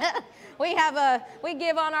 Amen. We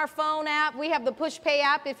give on our phone app. We have the Push Pay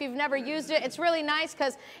app if you've never used it. It's really nice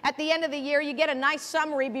because at the end of the year, you get a nice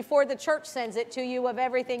summary before the church sends it to you of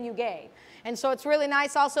everything you gave. And so it's really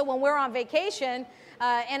nice also when we're on vacation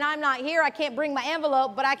and I'm not here, I can't bring my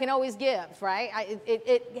envelope, but I can always give, right?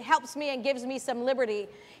 It helps me and gives me some liberty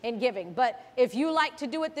in giving. But if you like to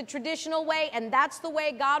do it the traditional way, and that's the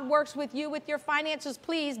way God works with you with your finances,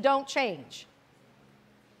 please don't change.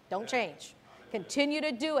 Don't change. Continue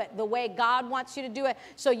to do it the way God wants you to do it,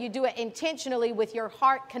 so you do it intentionally with your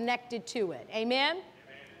heart connected to it. Amen?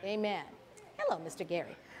 Amen. Hello, Mr.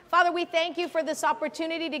 Gary. Father, we thank you for this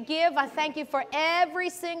opportunity to give. I thank you for every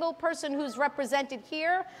single person who's represented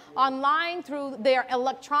here, online, through their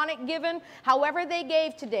electronic giving, however they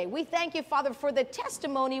gave today. We thank you, Father, for the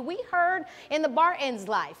testimony we heard in the Barton's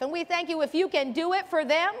life. And we thank you, if you can do it for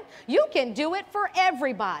them, you can do it for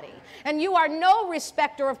everybody. And you are no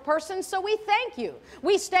respecter of persons, so we thank you.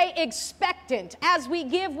 We stay expectant. As we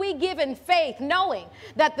give in faith, knowing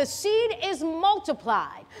that the seed is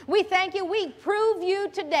multiplied. We thank you. We prove you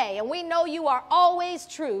today, and we know you are always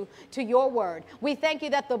true to your word. We thank you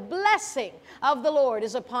that the blessing of the Lord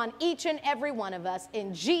is upon each and every one of us.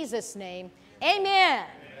 In Jesus' name, amen.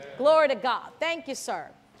 Glory to God. Thank you, sir.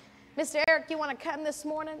 Mr. Eric, you want to come this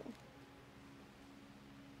morning?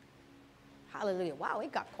 Hallelujah. Wow,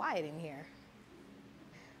 it got quiet in here.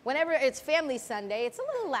 Whenever it's Family Sunday, it's a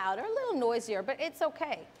little louder, a little noisier, but it's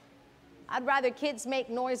okay. I'd rather kids make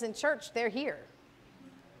noise in church. They're here.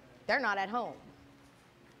 They're not at home.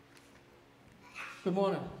 Good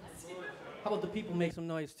morning. How about the people make some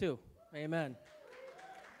noise too? Amen.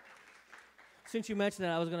 Since you mentioned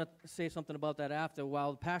that, I was going to say something about that after.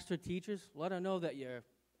 While the pastor teaches, let her know that you're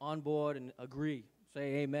on board and agree.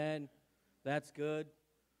 Say amen. That's good.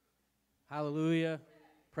 Hallelujah.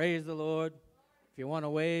 Praise the Lord. If you want to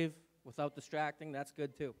wave without distracting, that's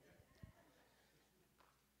good too.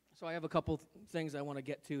 So I have a couple things I want to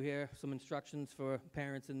get to here, some instructions for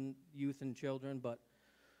parents and youth and children, but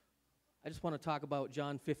I just want to talk about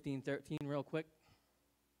John 15:13 real quick.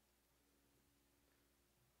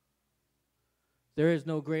 There is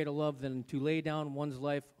no greater love than to lay down one's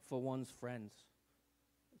life for one's friends.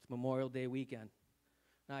 It's Memorial Day weekend.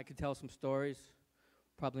 Now I could tell some stories,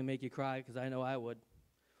 probably make you cry because I know I would,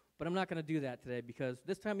 but I'm not going to do that today because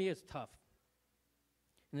this time of year is tough.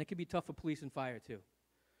 And it can be tough for police and fire too,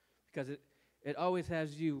 because it always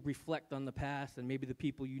has you reflect on the past and maybe the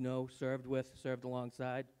people you know, served with, served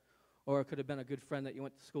alongside, or it could have been a good friend that you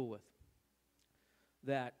went to school with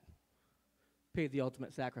that paid the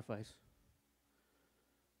ultimate sacrifice.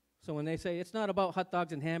 So when they say it's not about hot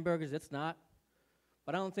dogs and hamburgers, it's not.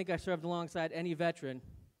 But I don't think I served alongside any veteran,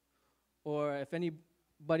 or if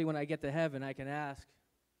anybody when I get to heaven I can ask,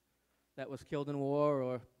 that was killed in war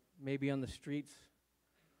or maybe on the streets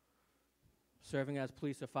serving as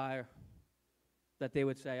police or fire, that they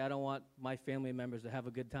would say, I don't want my family members to have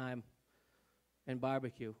a good time and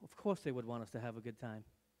barbecue. Of course they would want us to have a good time.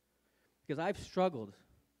 Because I've struggled.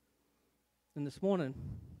 And this morning,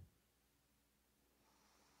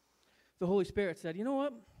 the Holy Spirit said, you know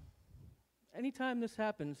what? Anytime this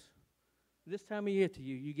happens, this time of year to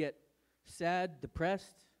you, you get sad,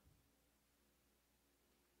 depressed,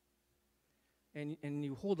 and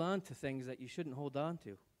you hold on to things that you shouldn't hold on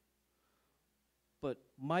to. But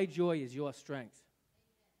my joy is your strength.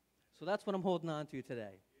 So that's what I'm holding on to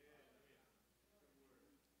today.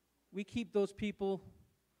 We keep those people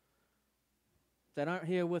that aren't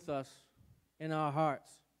here with us in our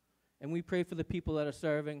hearts. And we pray for the people that are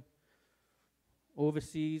serving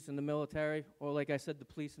overseas in the military, or like I said, the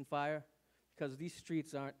police and fire, because these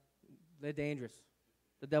streets they're dangerous.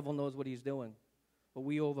 The devil knows what he's doing. But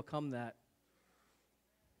we overcome that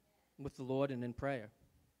with the Lord and in prayer.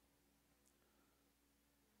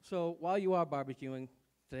 So while you are barbecuing,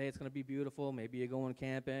 today it's going to be beautiful. Maybe you're going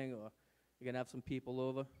camping or you're going to have some people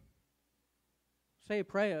over. Say a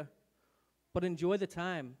prayer, but enjoy the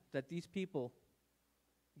time that these people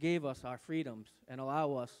gave us our freedoms and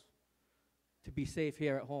allow us to be safe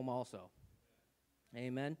here at home also.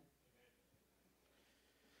 Amen.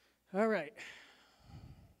 All right.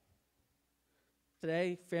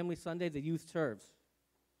 Today, Family Sunday, the youth serves.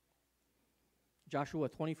 Joshua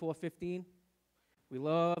 24:15. We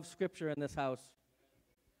love scripture in this house.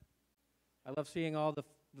 I love seeing all the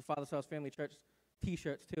Father's House Family Church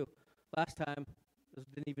T-shirts too. Last time, this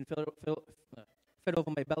didn't even fit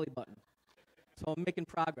over my belly button. So I'm making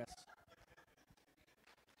progress.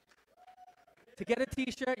 To get a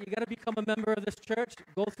T-shirt, you got to become a member of this church.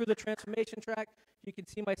 Go through the transformation track. You can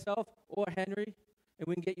see myself or Henry, and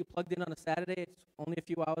we can get you plugged in on a Saturday. It's only a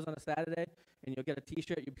few hours on a Saturday, and you'll get a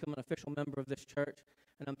T-shirt. You become an official member of this church,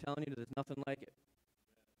 and I'm telling you, there's nothing like it.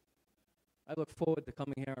 I look forward to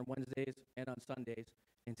coming here on Wednesdays and on Sundays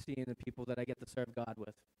and seeing the people that I get to serve God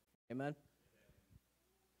with. Amen?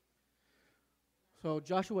 So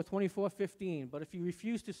Joshua 24:15. But if you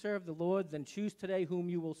refuse to serve the Lord, then choose today whom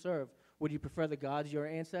you will serve. Would you prefer the gods your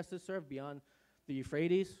ancestors served beyond the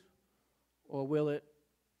Euphrates? Or will it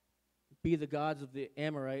be the gods of the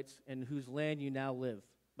Amorites in whose land you now live?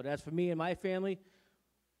 But as for me and my family,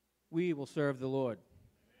 we will serve the Lord.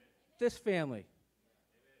 This family.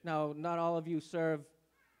 Now, not all of you serve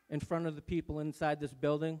in front of the people inside this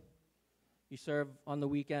building. You serve on the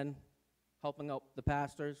weekend, helping out the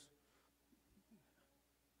pastors,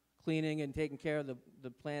 cleaning and taking care of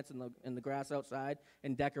the plants and the grass outside,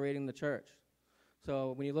 and decorating the church.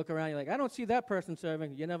 So when you look around, you're like, I don't see that person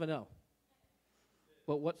serving. You never know.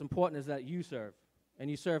 But what's important is that you serve, and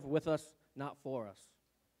you serve with us, not for us.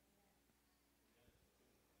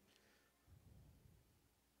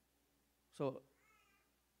 So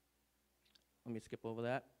let me skip over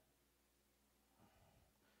that.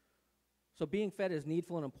 So being fed is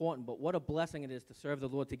needful and important, but what a blessing it is to serve the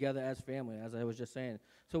Lord together as family, as I was just saying.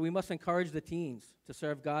 So we must encourage the teens to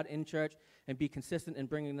serve God in church and be consistent in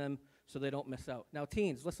bringing them so they don't miss out. Now,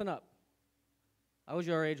 teens, listen up. I was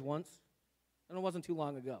your age once, and it wasn't too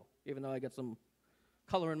long ago, even though I got some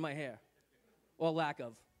color in my hair, or lack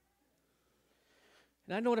of.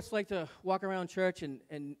 And I know what it's like to walk around church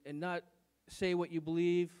and not say what you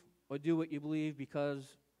believe or do what you believe because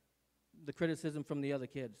the criticism from the other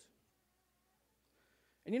kids.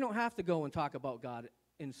 And you don't have to go and talk about God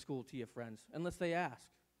in school to your friends unless they ask.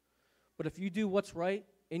 But if you do what's right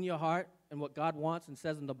in your heart and what God wants and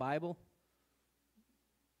says in the Bible,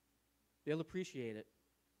 they'll appreciate it.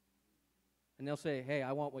 And they'll say, hey,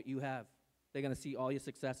 I want what you have. They're going to see all your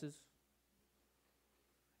successes.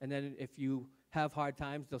 And then if you have hard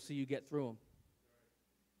times, they'll see you get through them.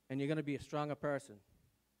 And you're going to be a stronger person.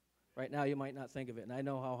 Right now, you might not think of it. And I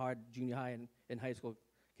know how hard junior high and high school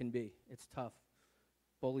can be. It's tough.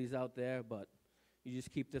 Bullies out there, but you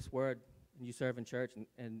just keep this word and you serve in church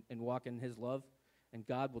and walk in his love, and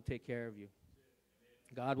God will take care of you.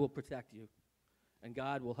 God will protect you, and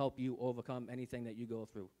God will help you overcome anything that you go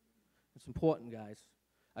through. It's important, guys.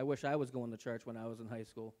 I wish I was going to church when I was in high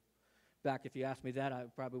school. Back, if you asked me that, I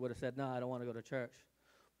probably would have said, no, I don't want to go to church.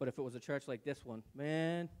 But if it was a church like this one,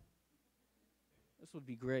 man, this would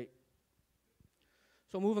be great.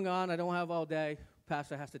 So moving on, I don't have all day.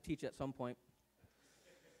 Pastor has to teach at some point.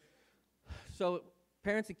 So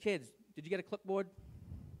parents and kids, did you get a clipboard?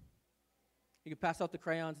 You can pass out the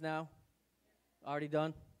crayons now. Already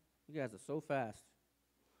done? You guys are so fast.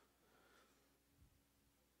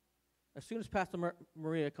 As soon as Pastor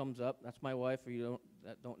Maria comes up, that's my wife. For you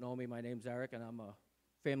that don't know me, my name's Eric, and I'm a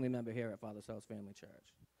family member here at Father's House Family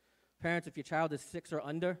Church. Parents, if your child is 6 or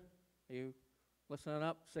under, are you listening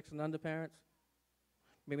up? 6 and under parents?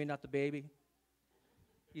 Maybe not the baby.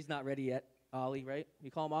 He's not ready yet. Ollie, right?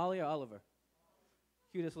 You call him Ollie or Oliver?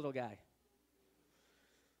 Cutest little guy.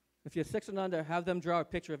 If you're 6 and under, have them draw a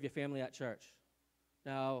picture of your family at church.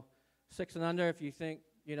 Now, 6 and under, if you think,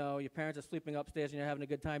 your parents are sleeping upstairs and you're having a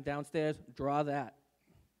good time downstairs, draw that.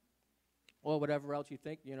 Or whatever else you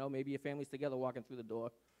think, maybe your family's together walking through the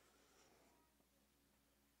door.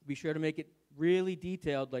 Be sure to make it really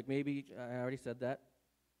detailed, like maybe, I already said that.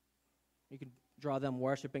 You can draw them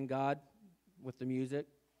worshiping God with the music.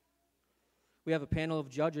 We have a panel of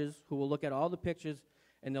judges who will look at all the pictures,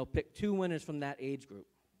 and they'll pick 2 winners from that age group.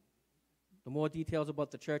 The more details about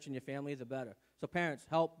the church and your family, the better. So parents,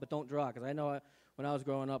 help, but don't draw, because I know when I was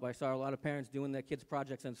growing up, I saw a lot of parents doing their kids'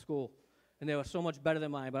 projects in school, and they were so much better than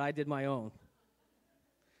mine, but I did my own.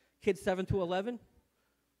 Kids 7 to 11,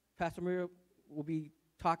 Pastor Maria will be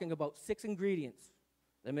talking about 6 ingredients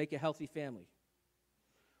that make a healthy family.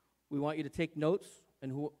 We want you to take notes,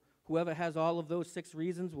 and whoever has all of those 6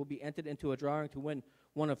 reasons will be entered into a drawing to win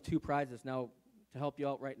one of 2 prizes. Now, to help you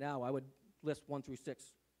out right now, I would list 1 through 6,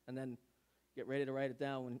 and then get ready to write it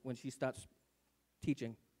down when she starts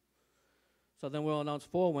teaching. So then we'll announce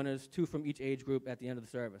 4 winners, 2 from each age group at the end of the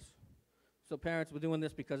service. So parents, we're doing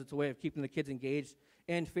this because it's a way of keeping the kids engaged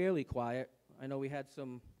and fairly quiet. I know we had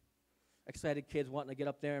some excited kids wanting to get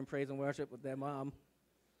up there and praise and worship with their mom.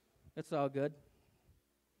 It's all good.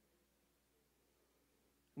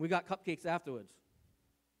 We got cupcakes afterwards.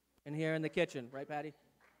 And here in the kitchen, right, Patty?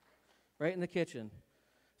 Right in the kitchen.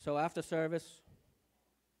 So after service,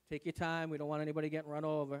 take your time. We don't want anybody getting run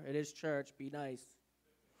over. It is church. Be nice.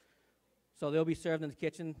 So they'll be served in the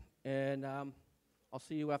kitchen, and I'll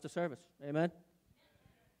see you after service. Amen?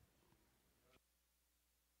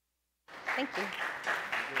 Thank you.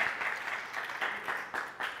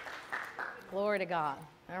 Glory to God.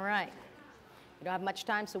 All right. We don't have much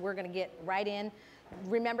time, so we're going to get right in.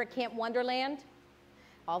 Remember Camp Wonderland?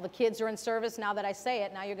 All the kids are in service. Now that I say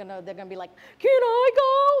it, now they're going to be like, can I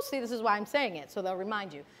go? See, this is why I'm saying it, so they'll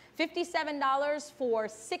remind you. $57 for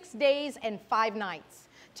 6 days and 5 nights.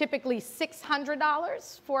 Typically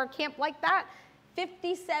 $600 for a camp like that.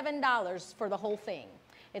 $57 for the whole thing.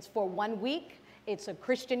 It's for 1 week. It's a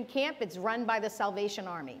Christian camp. It's run by the Salvation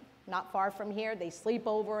Army. Not far from here. They sleep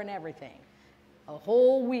over and everything. A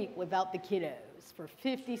whole week without the kiddos for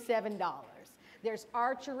 $57. There's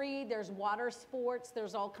archery, there's water sports,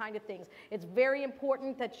 there's all kind of things. It's very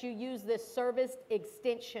important that you use this service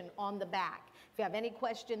extension on the back. If you have any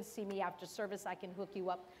questions, see me after service. I can hook you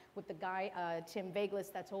up with the guy, Tim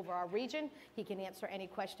Vaglis, that's over our region. He can answer any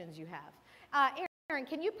questions you have. Aaron,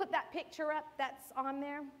 can you put that picture up that's on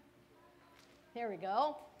there? There we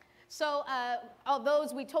go. So of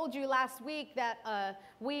those, we told you last week that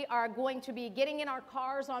we are going to be getting in our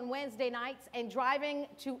cars on Wednesday nights and driving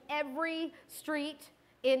to every street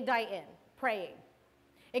in Dayton, praying,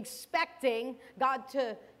 expecting God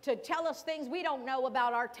to tell us things we don't know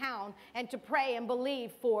about our town and to pray and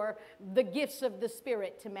believe for the gifts of the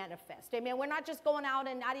Spirit to manifest. Amen. We're not just going out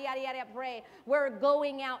and yada, yada, yada, pray. We're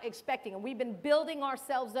going out expecting, and we've been building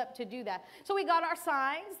ourselves up to do that. So we got our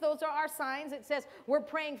signs. Those are our signs. It says, we're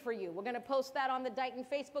praying for you. We're going to post that on the Dayton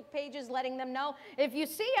Facebook pages, letting them know. If you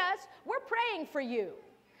see us, we're praying for you.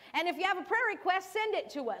 And if you have a prayer request, send it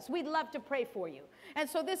to us. We'd love to pray for you. And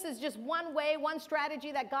so this is just one way, one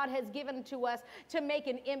strategy that God has given to us to make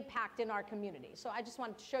an impact in our community. So I just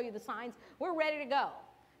wanted to show you the signs. We're ready to go.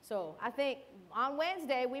 So I think on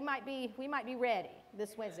Wednesday, we might be ready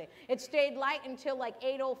this Wednesday. It stayed light until like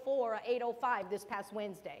 8:04 or 8:05 this past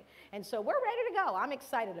Wednesday. And so we're ready to go. I'm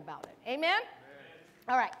excited about it. Amen? Amen.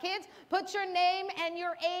 All right, kids, put your name and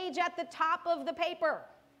your age at the top of the paper.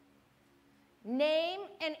 Name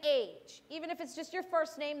and age. Even if it's just your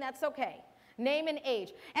first name, that's okay. Name and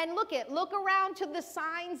age. And look around to the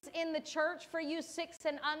signs in the church for you 6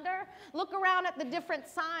 and under. Look around at the different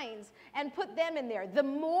signs and put them in there. The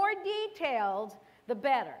more detailed, the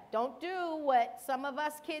better. Don't do what some of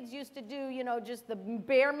us kids used to do, just the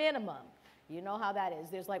bare minimum. You know how that is.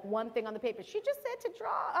 There's like one thing on the paper. She just said to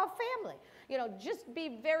draw a family. Just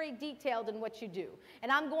be very detailed in what you do.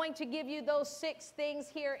 And I'm going to give you those 6 things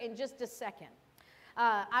here in just a second.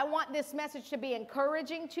 I want this message to be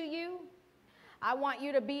encouraging to you. I want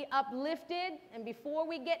you to be uplifted. And before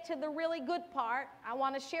we get to the really good part, I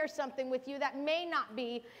want to share something with you that may not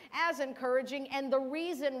be as encouraging and the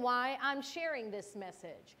reason why I'm sharing this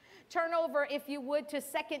message. Turn over, if you would, to 2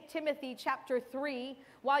 Timothy chapter 3.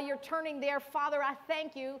 While you're turning there, Father, I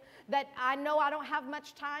thank you that I know I don't have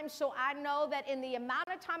much time, so I know that in the amount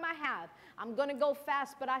of time I have, I'm going to go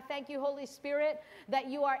fast, but I thank you, Holy Spirit, that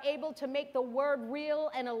you are able to make the word real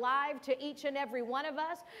and alive to each and every one of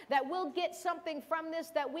us, that we'll get something from this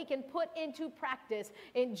that we can put into practice.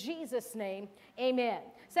 In Jesus' name, amen.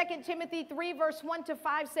 2 Timothy 3, verse 1 to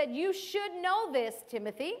 5 said, you should know this,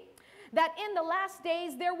 Timothy, that in the last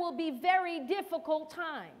days there will be very difficult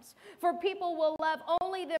times. For people will love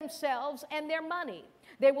only themselves and their money.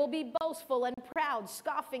 They will be boastful and proud,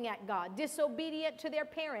 scoffing at God, disobedient to their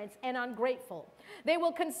parents, and ungrateful. They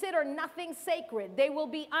will consider nothing sacred. They will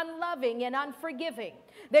be unloving and unforgiving.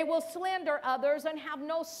 They will slander others and have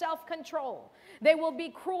no self-control. They will be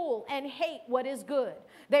cruel and hate what is good.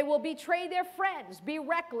 They will betray their friends, be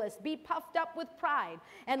reckless, be puffed up with pride,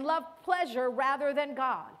 and love pleasure rather than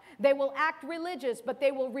God. They will act religious, but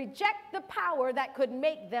they will reject the power that could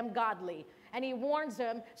make them godly. And he warns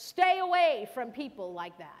them, stay away from people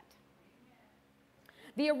like that.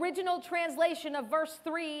 The original translation of verse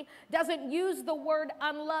 3 doesn't use the word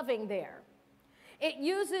unloving there. It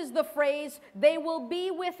uses the phrase, they will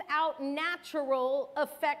be without natural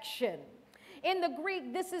affection. In the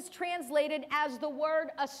Greek, this is translated as the word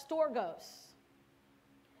astorgos.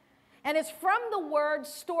 And it's from the word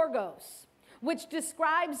storgos, which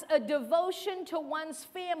describes a devotion to one's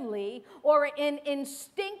family or an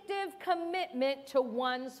instinctive commitment to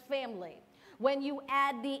one's family. When you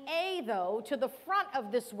add the A, though, to the front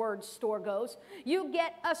of this word storgos, you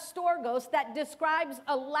get astorgos that describes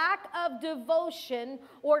a lack of devotion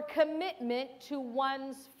or commitment to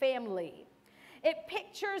one's family. It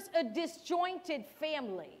pictures a disjointed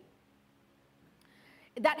family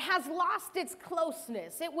that has lost its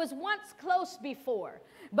closeness. It was once close before,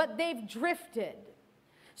 but they've drifted.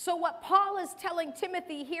 So what Paul is telling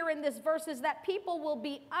Timothy here in this verse is that people will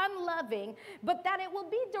be unloving, but that it will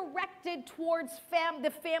be directed towards the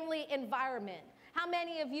family environment. How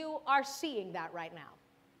many of you are seeing that right now?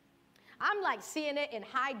 I'm like seeing it in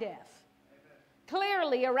high def. Amen.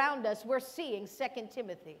 Clearly around us, we're seeing 2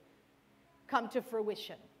 Timothy come to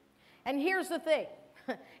fruition. And here's the thing.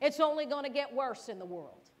 It's only going to get worse in the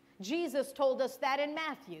world. Jesus told us that in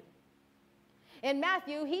Matthew. In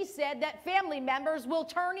Matthew, he said that family members will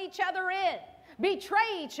turn each other in,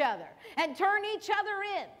 betray each other, and turn each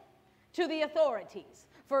other in to the authorities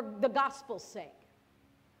for the gospel's sake.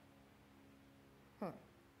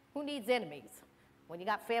 Who needs enemies when you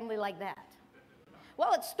got family like that?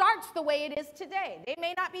 Well, it starts the way it is today. They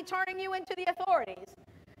may not be turning you into the authorities,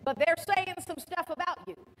 but they're saying some stuff about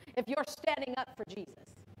you if you're standing up for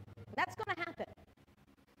Jesus. That's going to happen.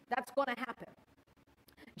 That's going to happen.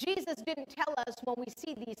 Jesus didn't tell us when we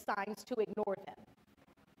see these signs to ignore them.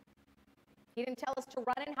 He didn't tell us to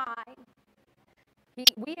run and hide.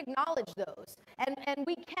 We acknowledge those. And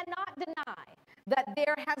we cannot deny that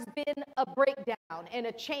there has been a breakdown and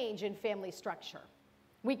a change in family structure.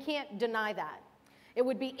 We can't deny that. It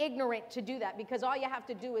would be ignorant to do that because all you have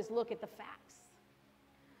to do is look at the facts.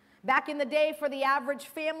 Back in the day, for the average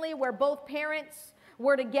family where both parents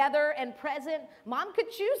were together and present, mom could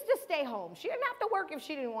choose to stay home. She didn't have to work if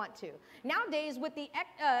she didn't want to. Nowadays, with the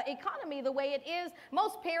economy the way it is,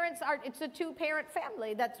 most parents it's a two-parent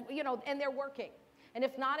family that's, and they're working. And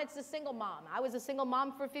if not, it's a single mom. I was a single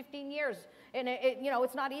mom for 15 years, and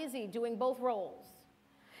it's not easy doing both roles.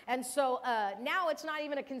 And so now it's not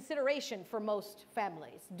even a consideration for most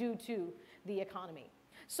families due to the economy.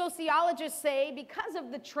 Sociologists say because of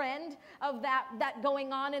the trend of that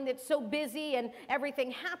going on and it's so busy and everything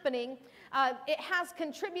happening, it has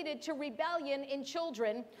contributed to rebellion in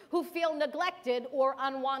children who feel neglected or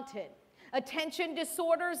unwanted. Attention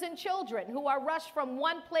disorders in children who are rushed from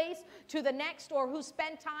one place to the next or who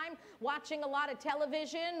spend time watching a lot of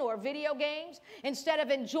television or video games instead of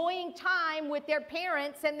enjoying time with their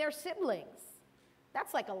parents and their siblings.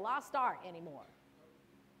 That's like a lost art anymore.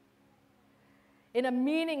 In a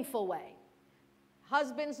meaningful way.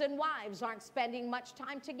 Husbands and wives aren't spending much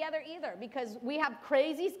time together either because we have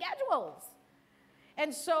crazy schedules.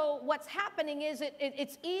 And so what's happening is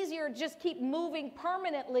it's easier to just keep moving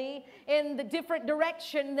permanently in the different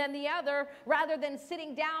direction than the other rather than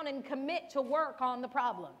sitting down and commit to work on the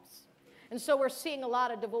problems. And so we're seeing a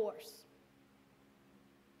lot of divorce.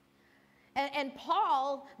 And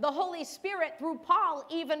Paul, the Holy Spirit through Paul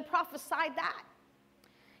even prophesied that.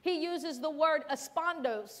 He uses the word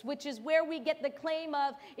aspondos, which is where we get the claim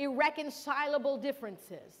of irreconcilable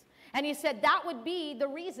differences. And he said that would be the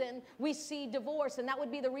reason we see divorce, and that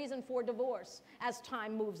would be the reason for divorce as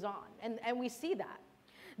time moves on. And we see that.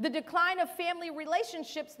 The decline of family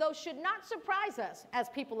relationships, though, should not surprise us as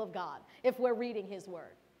people of God if we're reading his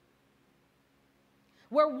word.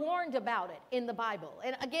 We're warned about it in the Bible.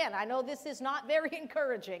 And again, I know this is not very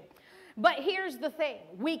encouraging, but here's the thing.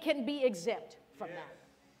 We can be exempt from that.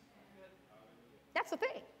 That's the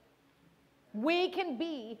thing. We can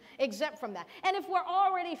be exempt from that. And if we're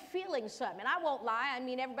already feeling something, and I won't lie, I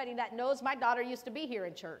mean, everybody that knows, my daughter used to be here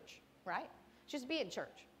in church, right? She used to be in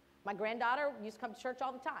church. My granddaughter used to come to church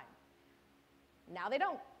all the time. Now they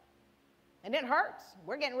don't. And it hurts.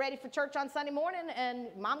 We're getting ready for church on Sunday morning, and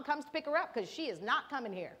mom comes to pick her up because she is not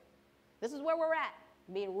coming here. This is where we're at.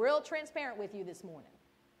 Being real transparent with you this morning.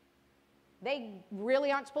 They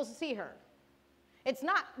really aren't supposed to see her. It's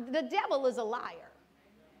not, the devil is a liar.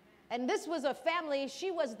 And this was a family,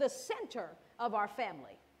 she was the center of our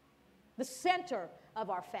family. The center of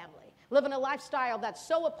our family. Living a lifestyle that's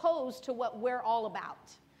so opposed to what we're all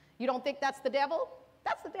about. You don't think that's the devil?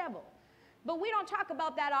 That's the devil. But we don't talk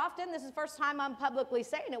about that often. This is the first time I'm publicly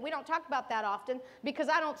saying it. We don't talk about that often because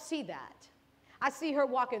I don't see that. I see her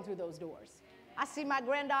walking through those doors. I see my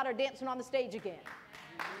granddaughter dancing on the stage again.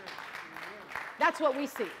 That's what we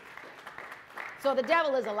see. So the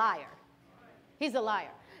devil is a liar. He's a liar.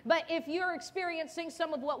 But if you're experiencing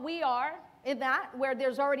some of what we are in that, where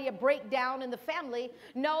there's already a breakdown in the family,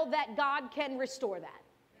 know that God can restore that.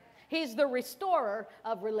 He's the restorer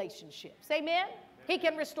of relationships. Amen? He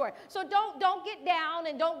can restore it. So don't get down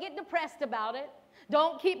and don't get depressed about it.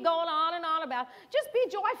 Don't keep going on and on about it. Just be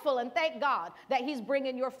joyful and thank God that he's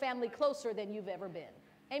bringing your family closer than you've ever been.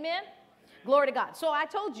 Amen? Glory to God. So I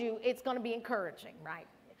told you it's going to be encouraging, right?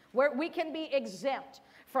 Where we can be exempt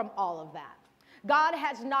from all of that. God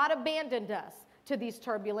has not abandoned us to these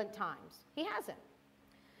turbulent times. He hasn't.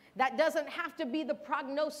 That doesn't have to be the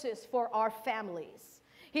prognosis for our families.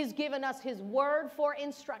 He's given us his word for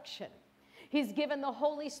instruction. He's given the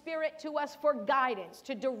Holy Spirit to us for guidance,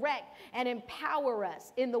 to direct and empower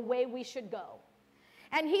us in the way we should go.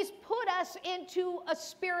 And he's put us into a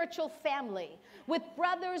spiritual family with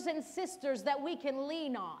brothers and sisters that we can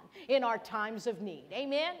lean on in our times of need.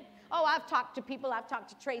 Amen? Oh, I've talked to people. I've talked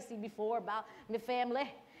to Tracy before about my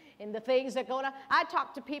family and the things that go on. I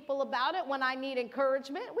talk to people about it when I need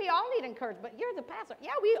encouragement. We all need encouragement. You're the pastor.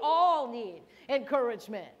 Yeah, we all need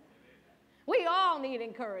encouragement. We all need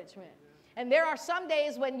encouragement. And there are some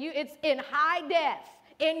days when it's in high def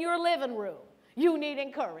in your living room. You need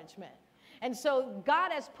encouragement. And so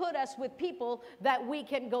God has put us with people that we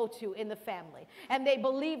can go to in the family. And they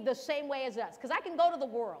believe the same way as us. Because I can go to the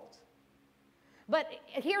world. But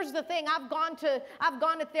here's the thing, I've gone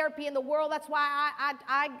to therapy in the world. That's why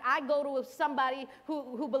I go to somebody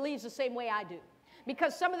who believes the same way I do.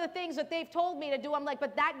 Because some of the things that they've told me to do, I'm like,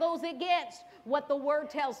 but that goes against what the word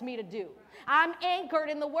tells me to do. I'm anchored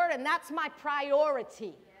in the word, and that's my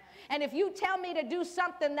priority. And if you tell me to do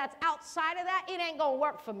something that's outside of that, it ain't going to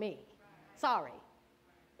work for me. Sorry.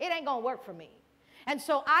 It ain't going to work for me. And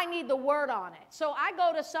so I need the word on it. So I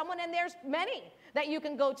go to someone, and there's many that you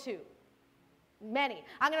can go to. Many.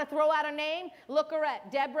 I'm going to throw out a name. Look her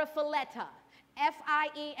up. Deborah Fileta.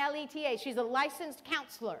 F-I-E-L-E-T-A. She's a licensed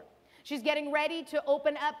counselor. She's getting ready to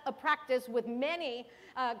open up a practice with many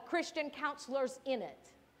Christian counselors in it.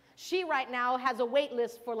 She right now has a wait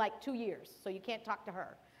list for like 2 years, so you can't talk to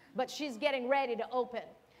her. But she's getting ready to open.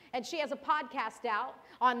 And she has a podcast out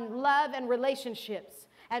on love and relationships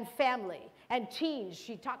and family and teens.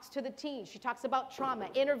 She talks to the teens. She talks about trauma,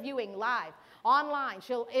 interviewing live, online.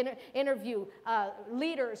 She'll interview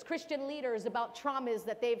leaders, Christian leaders about traumas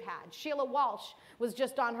that they've had. Sheila Walsh was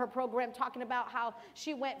just on her program talking about how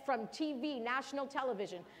she went from TV, national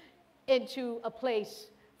television, into a place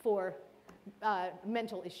for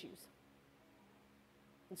mental issues.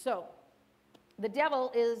 And so the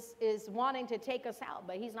devil is wanting to take us out,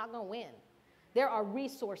 but he's not going to win. There are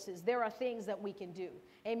resources. There are things that we can do.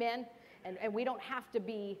 Amen? And we don't have to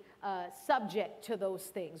be subject to those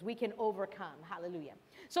things. We can overcome. Hallelujah.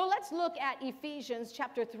 So let's look at Ephesians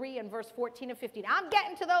chapter 3 and verse 14 and 15. I'm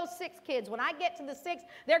getting to those 6 kids. When I get to the 6,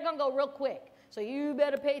 they're going to go real quick. So you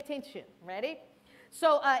better pay attention. Ready?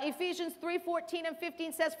 So Ephesians 3, 14 and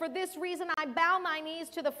 15 says, "For this reason I bow my knees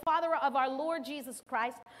to the Father of our Lord Jesus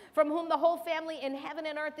Christ, from whom the whole family in heaven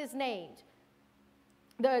and earth is named."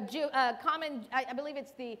 The I believe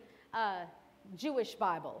it's the Jewish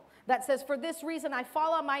Bible that says, "For this reason I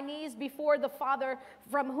fall on my knees before the Father,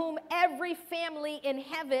 from whom every family in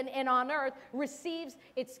heaven and on earth receives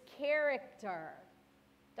its character."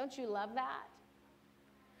 Don't you love that?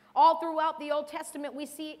 All throughout the Old Testament, we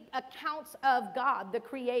see accounts of God, the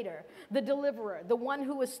creator, the deliverer, the one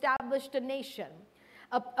who established a nation.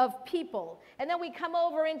 of people. And then we come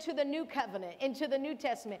over into the new covenant, into the New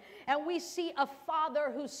Testament, and we see a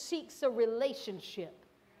father who seeks a relationship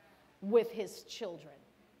with his children.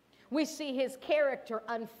 We see his character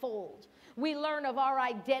unfold. We learn of our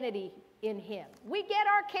identity in him. We get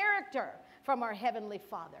our character from our heavenly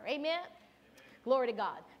Father. Amen? Glory to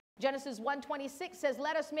God. Genesis 1:26 says,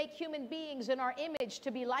 let us make human beings in our image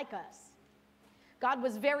to be like us. God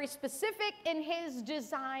was very specific in his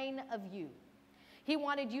design of you. He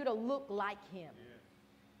wanted you to look like him.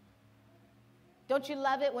 Don't you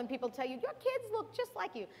love it when people tell you, your kids look just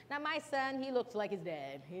like you? Now, my son, he looks like his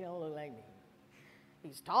dad. He don't look like me.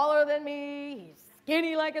 He's taller than me. He's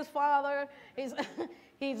skinny like his father.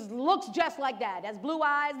 He looks just like Dad. Has blue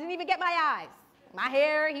eyes. Didn't even get my eyes. My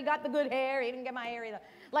hair, he got the good hair. He didn't get my hair either.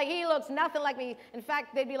 Like, he looks nothing like me. In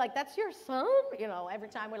fact, they'd be like, that's your son? You know, every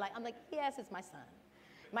time I'm like, yes, it's my son.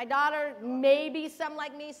 My daughter, maybe some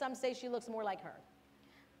like me. Some say she looks more like her.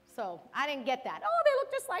 So I didn't get that. Oh, they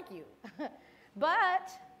look just like you.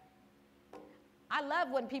 But I love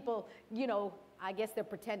when people, you know, I guess they're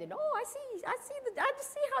pretending. Oh, I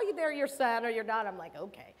just see how they're your son or your daughter. I'm like,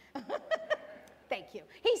 okay. Thank you.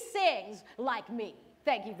 He sings like me.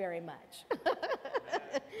 Thank you very much.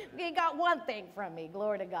 He got one thing from me.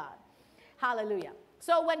 Glory to God. Hallelujah.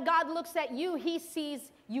 So when God looks at you, he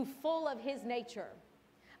sees you full of his nature,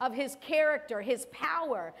 of his character, his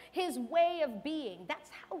power, his way of being. That's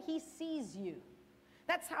how he sees you.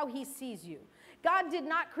 That's how he sees you. God did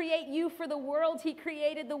not create you for the world. He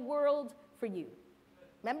created the world for you.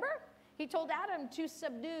 Remember? He told Adam to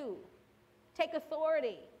subdue, take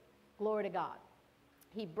authority. Glory to God.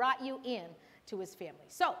 He brought you in to his family.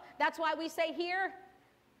 So that's why we say here,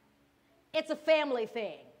 it's a family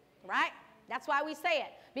thing, right? That's why we say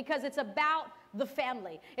it, because it's about the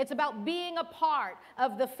family. It's about being a part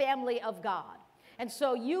of the family of God. And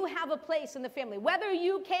so you have a place in the family. Whether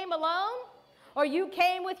you came alone or you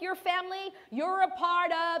came with your family, you're a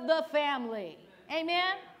part of the family.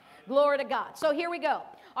 Amen? Glory to God. So here we go.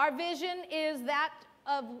 Our vision is that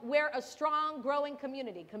of where a strong, growing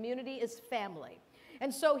community is family.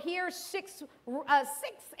 And so here's six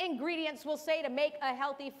ingredients we'll say to make a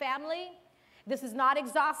healthy family. This is not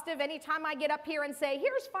exhaustive. Anytime I get up here and say,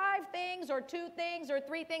 here's 5 things or 2 things or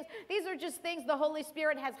 3 things, these are just things the Holy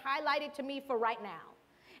Spirit has highlighted to me for right now.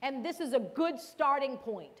 And this is a good starting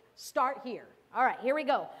point. Start here. All right, here we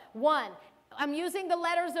go. 1, I'm using the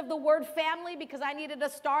letters of the word family because I needed a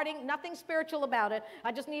starting, nothing spiritual about it.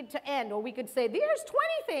 I just need to end. Or we could say, there's 20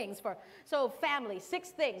 things for, so family, 6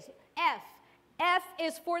 things. F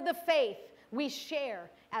is for the faith we share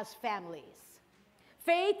as families.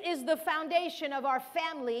 Faith is the foundation of our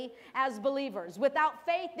family as believers. Without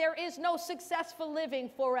faith, there is no successful living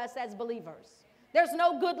for us as believers. There's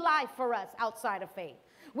no good life for us outside of faith.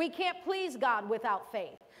 We can't please God without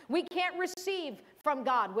faith. We can't receive from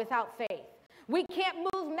God without faith. We can't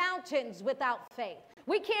move mountains without faith.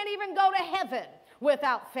 We can't even go to heaven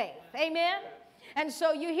without faith. Amen? And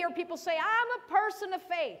so you hear people say, I'm a person of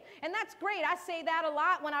faith. And that's great. I say that a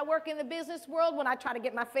lot when I work in the business world, when I try to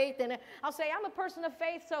get my faith in it. I'll say, I'm a person of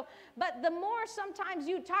faith. But the more sometimes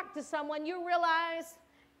you talk to someone, you realize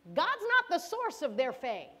God's not the source of their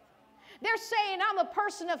faith. They're saying, I'm a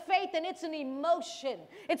person of faith, and it's an emotion.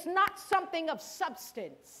 It's not something of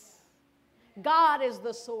substance. God is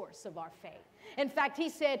the source of our faith. In fact, he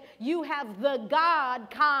said, you have the God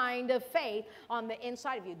kind of faith on the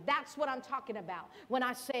inside of you. That's what I'm talking about when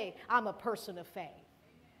I say I'm a person of faith.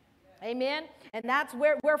 Amen? And that's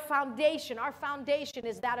where our foundation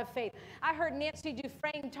is that of faith. I heard Nancy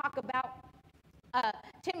Dufresne talk about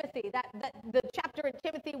Timothy, the chapter in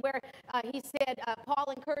Timothy where he said,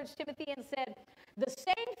 Paul encouraged Timothy and said, the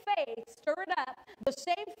same faith, stir it up, the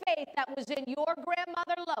same faith that was in your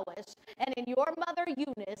grandmother Lois and in your mother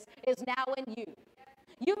Eunice is now in you.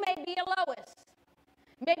 You may be a Lois.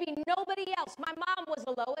 Maybe nobody else. My mom was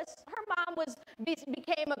a Lois. Her mom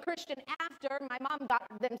became a Christian after my mom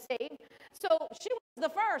got them saved. So she was the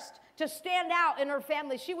first to stand out in her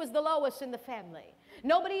family. She was the Lois in the family.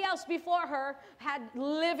 Nobody else before her had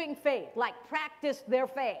living faith, like practiced their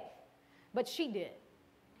faith. But she did.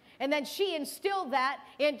 And then she instilled that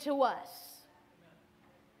into us.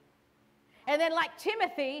 And then like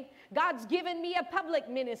Timothy, God's given me a public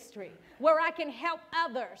ministry where I can help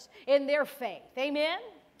others in their faith. Amen?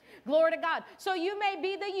 Glory to God. So you may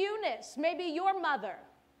be the Eunice. Maybe your mother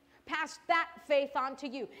passed that faith on to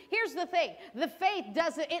you. Here's the thing. The faith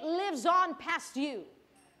it lives on past you.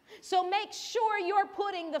 So make sure you're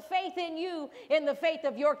putting the faith in you in the faith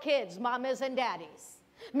of your kids, mamas and daddies.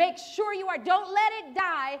 Make sure you are. Don't let it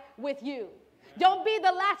die with you. Don't be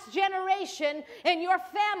the last generation in your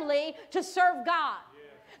family to serve God.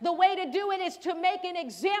 The way to do it is to make an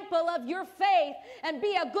example of your faith and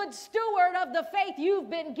be a good steward of the faith you've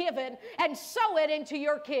been given and sow it into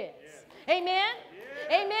your kids. Yeah. Amen?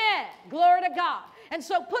 Yeah. Amen. Glory to God. And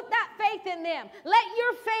so put that faith in them. Let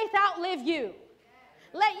your faith outlive you.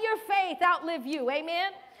 Let your faith outlive you.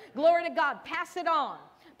 Amen? Glory to God. Pass it on.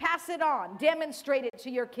 Pass it on. Demonstrate it to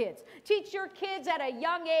your kids. Teach your kids at a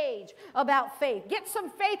young age about faith. Get some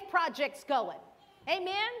faith projects going.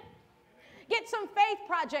 Amen? Get some faith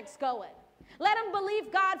projects going. Let them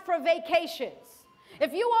believe God for vacations.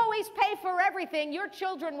 If you always pay for everything, your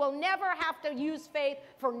children will never have to use faith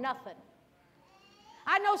for nothing.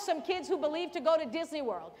 I know some kids who believe to go to Disney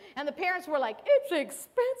World, and the parents were like, it's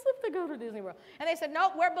expensive to go to Disney World. And they said,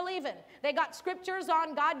 no, we're believing. They got scriptures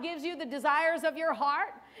on God gives you the desires of your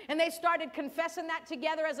heart, and they started confessing that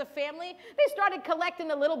together as a family. They started collecting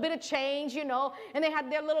a little bit of change, you know, and they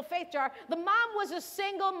had their little faith jar. The mom was a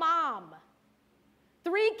single mom,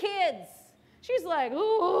 3 kids. She's like,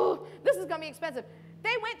 ooh, this is going to be expensive.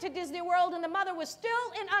 They went to Disney World, and the mother was still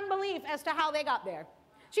in unbelief as to how they got there.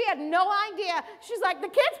 She had no idea. She's like, the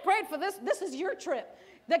kids prayed for this. This is your trip.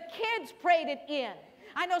 The kids prayed it in.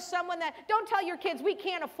 I know someone that, don't tell your kids, we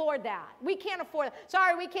can't afford that. We can't afford that.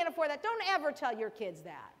 Sorry, we can't afford that. Don't ever tell your kids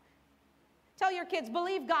that. Tell your kids,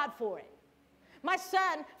 believe God for it. My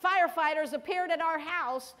son, firefighters appeared at our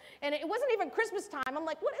house, and it wasn't even Christmas time. I'm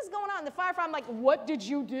like, what is going on? The firefighter, I'm like, what did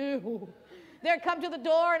you do? They'd come to the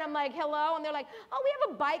door, and I'm like, hello? And they're like, oh, we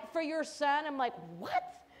have a bike for your son. I'm like, what?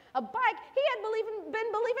 A bike? He had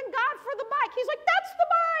been believing God for the bike. He's like, that's the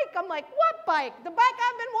bike. I'm like, what bike? The bike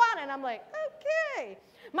I've been wanting. I'm like, okay.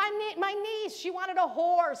 My niece, she wanted a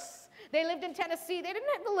horse. They lived in Tennessee. They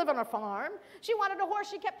didn't have to live on a farm. She wanted a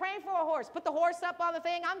horse. She kept praying for a horse. Put the horse up on the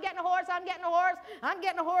thing. I'm getting a horse. I'm getting a horse. I'm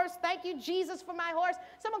getting a horse. Thank you, Jesus, for my horse.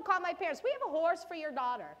 Someone called my parents. We have a horse for your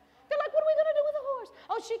daughter. They're like, what are we going to do with a horse?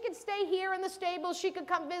 Oh, she could stay here in the stable. She could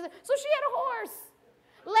come visit. So she had a horse.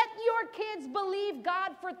 Let your kids believe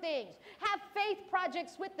God for things. Have faith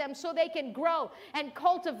projects with them so they can grow and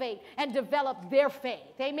cultivate and develop their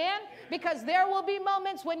faith. Amen? Because there will be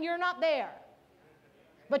moments when you're not there.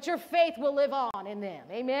 But your faith will live on in them.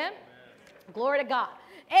 Amen? Glory to God.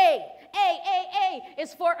 A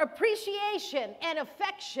is for appreciation and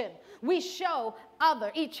affection we show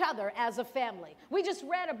each other as a family. We just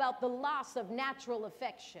read about the loss of natural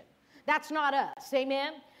affection. That's not us.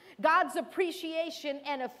 Amen? God's appreciation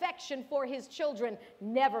and affection for his children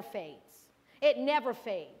never fades. It never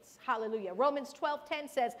fades. Hallelujah. Romans 12:10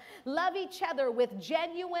 says, love each other with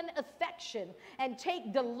genuine affection and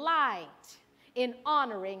take delight in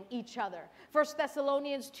honoring each other. 1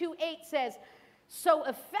 Thessalonians 2:8 says, so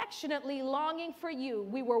affectionately longing for you,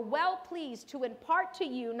 we were well pleased to impart to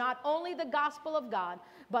you not only the gospel of God,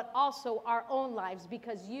 but also our own lives,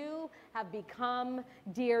 because you have become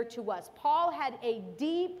dear to us. Paul had a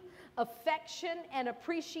deep affection and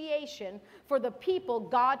appreciation for the people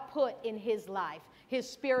God put in his life, his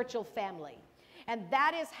spiritual family. And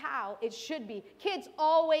that is how it should be. Kids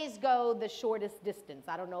always go the shortest distance.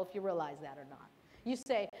 I don't know if you realize that or not. You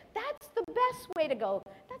say, that's the best way to go.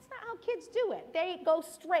 That's not how kids do it. They go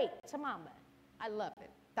straight to mama. I love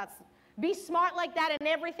it. Be smart like that in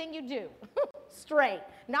everything you do. Straight,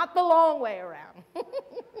 not the long way around.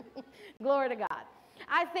 Glory to God.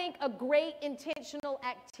 I think a great intentional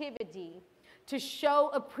activity to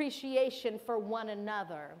show appreciation for one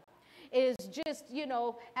another is just, you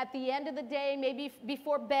know, at the end of the day, maybe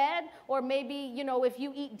before bed, or maybe, you know, if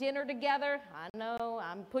you eat dinner together, I know,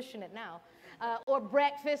 I'm pushing it now, or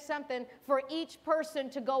breakfast, something, for each person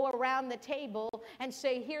to go around the table and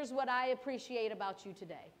say, here's what I appreciate about you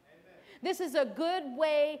today. Amen. This is a good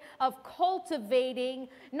way of cultivating,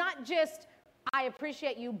 not just I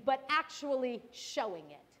appreciate you, but actually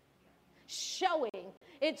showing it. Showing.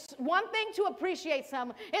 It's one thing to appreciate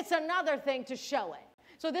someone, it's another thing to show it.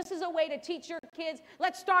 So this is a way to teach your kids.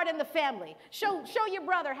 Let's start in the family. Show your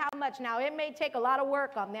brother how much now. It may take a lot of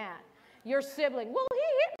work on that. Your sibling, well, he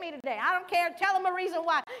hit me today. I don't care. Tell him a reason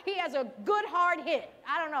why. He has a good hard hit.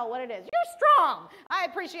 I don't know what it is. You're strong. I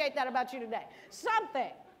appreciate that about you today.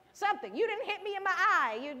 Something. You didn't hit me in my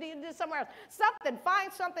eye. You did somewhere else. Something.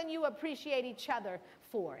 Find something you appreciate each other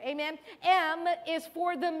for. Amen. M is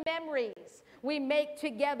for the memories we make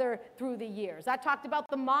together through the years. I talked about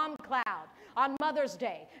the mom cloud on Mother's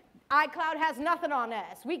Day. iCloud has nothing on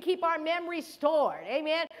us. We keep our memories stored.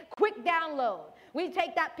 Amen. Quick download. We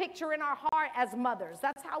take that picture in our heart as mothers.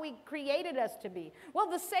 That's how he created us to be. Well,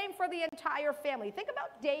 the same for the entire family. Think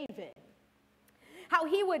about David. How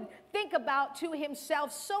he would think about to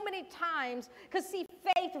himself so many times, because see,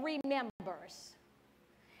 faith remembers.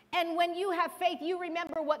 And when you have faith, you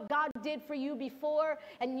remember what God did for you before,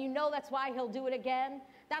 and you know that's why he'll do it again.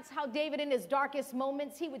 That's how David, in his darkest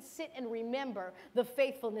moments, he would sit and remember the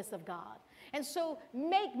faithfulness of God. And so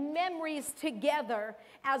make memories together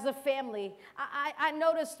as a family. I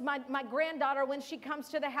noticed my granddaughter, when she comes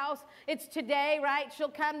to the house, it's today, right? She'll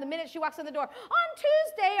come the minute she walks in the door. On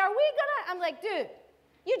Tuesday, are we gonna? I'm like, dude,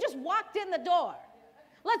 you just walked in the door.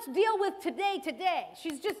 Let's deal with today.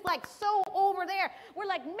 She's just like so over there. We're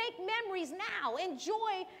like, make memories now.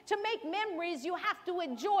 Enjoy. To make memories, you have to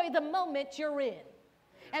enjoy the moment you're in.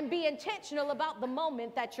 And be intentional about the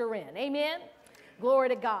moment that you're in. Amen? Glory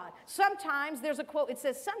to God. Sometimes, there's a quote, it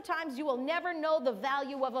says, sometimes you will never know the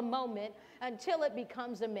value of a moment until it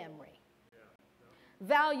becomes a memory.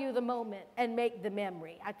 Value the moment and make the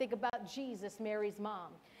memory. I think about Jesus, Mary's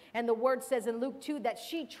mom. And the word says in Luke 2 that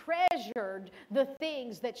she treasured the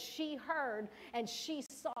things that she heard and she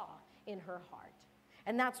saw in her heart.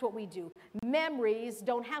 And that's what we do. Memories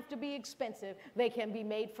don't have to be expensive. They can be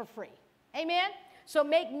made for free. Amen? So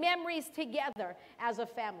make memories together as a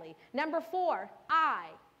family. Number 4, I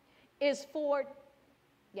is for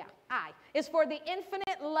the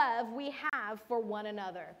infinite love we have for one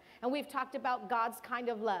another. And we've talked about God's kind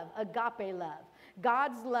of love, agape love.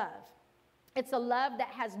 God's love. It's a love that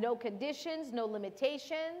has no conditions, no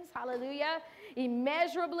limitations, hallelujah.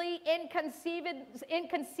 Immeasurably,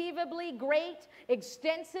 inconceivably great,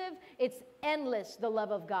 extensive. It's endless, the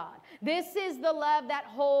love of God. This is the love that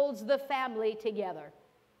holds the family together.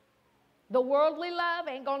 The worldly love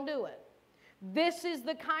ain't gonna do it. This is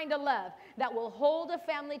the kind of love that will hold a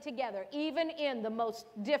family together, even in the most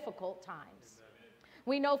difficult times.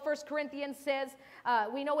 We know 1 Corinthians says,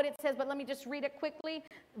 we know what it says, but let me just read it quickly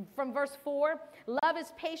from verse 4. Love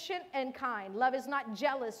is patient and kind. Love is not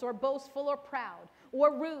jealous or boastful or proud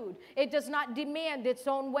or rude. It does not demand its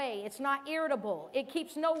own way. It's not irritable. It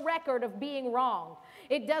keeps no record of being wrong.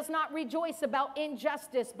 It does not rejoice about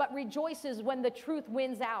injustice, but rejoices when the truth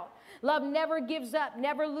wins out. Love never gives up,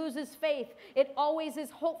 never loses faith. It always is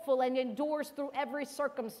hopeful and endures through every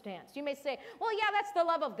circumstance. You may say, well, yeah, that's the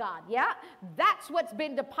love of God. Yeah, that's what's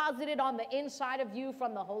been deposited on the inside of you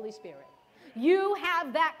from the Holy Spirit. You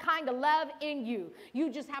have that kind of love in you. You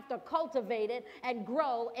just have to cultivate it and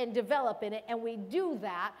grow and develop in it. And we do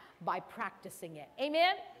that by practicing it.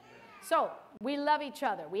 Amen? So we love each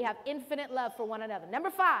other. We have infinite love for one another. Number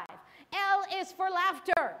 5, L is for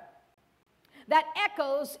laughter that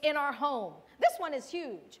echoes in our home. This one is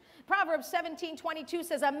huge. Proverbs 17:22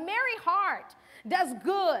 says, a merry heart does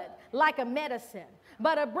good like a medicine,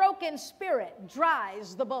 but a broken spirit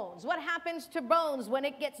dries the bones. What happens to bones when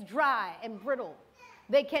it gets dry and brittle?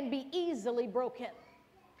 They can be easily broken.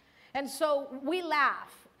 And so we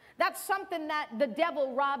laugh. That's something that the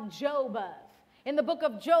devil robbed Job of. In the book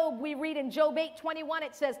of Job, we read in Job 8:21,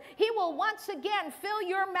 it says, he will once again fill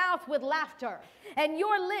your mouth with laughter and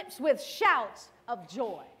your lips with shouts of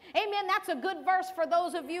joy. Amen. That's a good verse for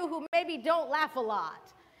those of you who maybe don't laugh a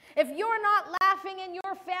lot. If you're not laughing in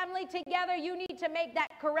your family together, you need to make that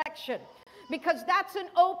correction, because that's an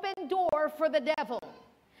open door for the devil.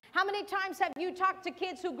 How many times have you talked to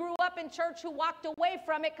kids who grew up in church who walked away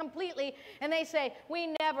from it completely, and they say,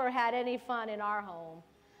 we never had any fun in our home.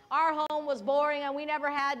 Our home was boring and we never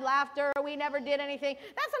had laughter. We never did anything.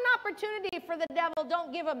 That's an opportunity for the devil.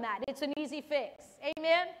 Don't give him that. It's an easy fix.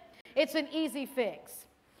 Amen? It's an easy fix.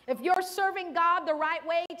 If you're serving God the right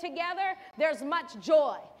way together, there's much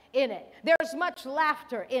joy in it. There's much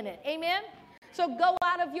laughter in it. Amen? So go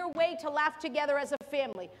out of your way to laugh together as a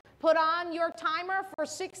family. Put on your timer for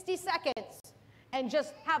 60 seconds and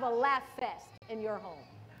just have a laugh fest in your home.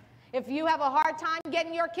 If you have a hard time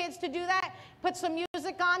getting your kids to do that, put some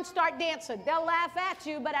music on, start dancing. They'll laugh at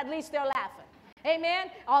you, but at least they're laughing. Amen?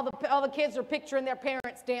 All the kids are picturing their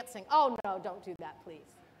parents dancing. Oh, no, don't do that, please.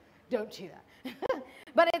 Don't do that.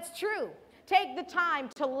 But it's true. Take the time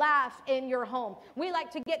to laugh in your home. We like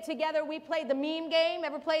to get together. We play the meme game.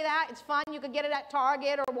 Ever play that? It's fun. You can get it at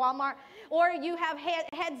Target or Walmart. Or you have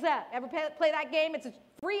Heads Up. Ever play that game? It's a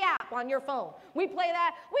free app on your phone. We play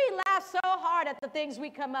that. We laugh so hard at the things we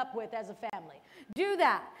come up with as a family. Do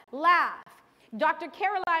that. Laugh. Dr.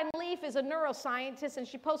 Caroline Leaf is a neuroscientist, and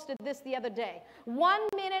she posted this the other day. 1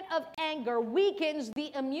 minute of anger weakens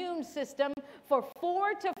the immune system for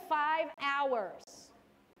 4 to 5 hours.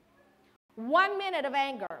 1 minute of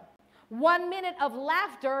anger. 1 minute of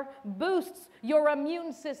laughter boosts your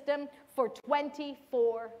immune system for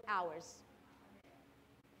 24 hours.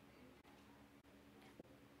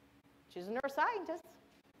 She's a neuroscientist.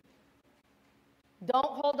 Don't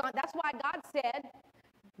hold on. That's why God said,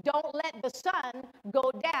 don't let the sun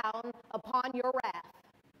go down upon your wrath.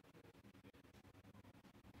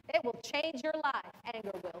 It will change your life.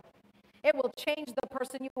 Anger will. It will change the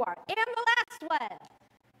person you are. And the last one,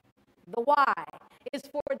 the why, is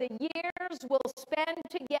for the years we'll spend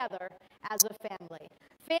together as a family.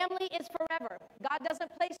 Family is forever. God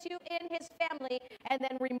doesn't place you in his family and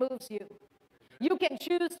then removes you. You can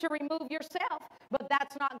choose to remove yourself, but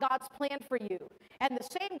that's not God's plan for you. And the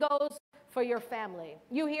same goes for your family.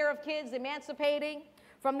 You hear of kids emancipating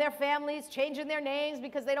from their families, changing their names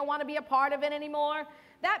because they don't want to be a part of it anymore.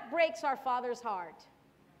 That breaks our Father's heart.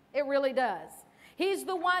 It really does. He's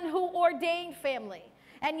the one who ordained family.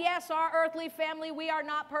 And yes, our earthly family, we are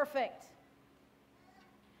not perfect.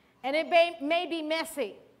 And it may be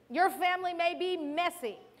messy. Your family may be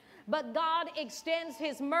messy. But God extends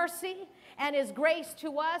his mercy and his grace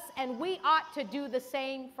to us, and we ought to do the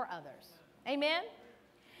same for others. Amen?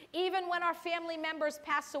 Even when our family members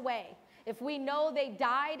pass away, if we know they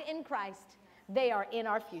died in Christ, they are in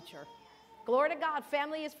our future. Glory to God,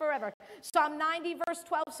 family is forever. Psalm 90 verse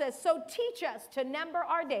 12 says, so teach us to number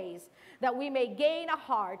our days that we may gain a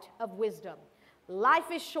heart of wisdom.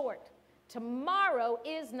 Life is short. Tomorrow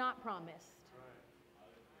is not promised.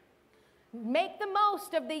 Make the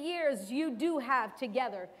most of the years you do have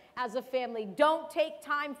together as a family. Don't take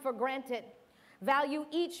time for granted. Value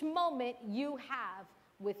each moment you have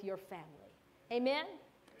with your family. Amen?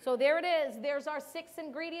 So there it is. There's our 6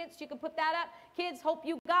 ingredients. You can put that up. Kids, hope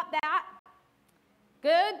you got that.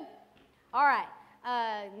 Good? All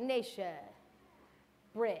right. Nasha,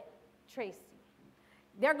 Britt, Tracy.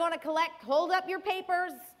 They're going to collect. Hold up your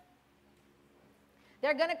papers.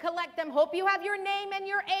 They're going to collect them. Hope you have your name and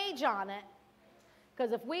your age on it.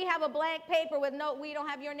 Because if we have a blank paper with no, we don't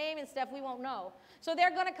have your name and stuff, we won't know. So they're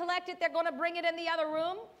going to collect it. They're going to bring it in the other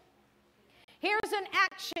room. Here's an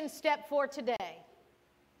action step for today.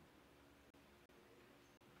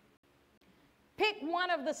 Pick one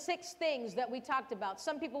of the 6 things that we talked about.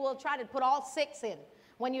 Some people will try to put all 6 in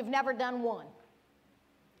when you've never done one.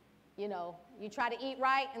 You know, you try to eat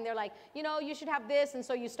right, and they're like, you know, you should have this, and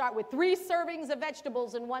so you start with 3 servings of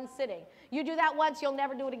vegetables in one sitting. You do that once, you'll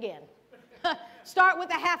never do it again. Start with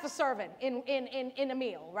a half a serving in a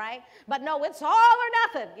meal, right? But no, it's all or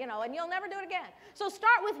nothing, you know, and you'll never do it again. So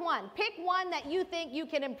start with one. Pick one that you think you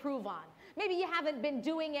can improve on. Maybe you haven't been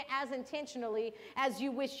doing it as intentionally as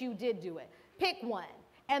you wish you did do it. Pick one,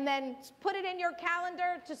 and then put it in your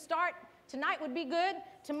calendar to start. Tonight would be good.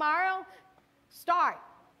 Tomorrow, start.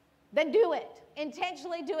 Then do it.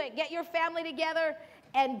 Intentionally do it. Get your family together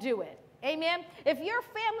and do it. Amen? If your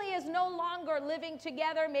family is no longer living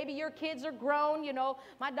together, maybe your kids are grown, you know,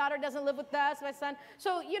 my daughter doesn't live with us, my son.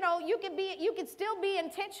 So, you know, you can still be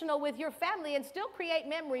intentional with your family and still create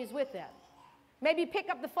memories with them. Maybe pick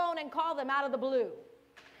up the phone and call them out of the blue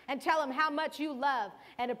and tell them how much you love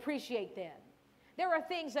and appreciate them. There are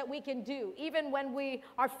things that we can do, even when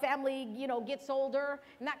our family, you know, gets older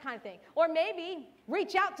and that kind of thing. Or maybe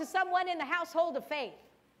reach out to someone in the household of faith,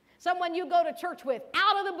 someone you go to church with,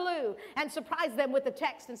 out of the blue, and surprise them with a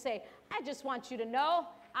text and say, I just want you to know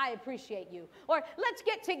I appreciate you. Or let's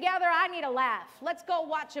get together, I need a laugh. Let's go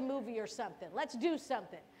watch a movie or something. Let's do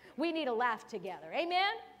something. We need a laugh together.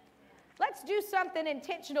 Amen? Let's do something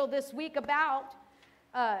intentional this week about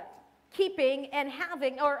keeping and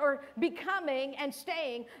having or becoming and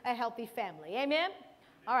staying a healthy family. Amen?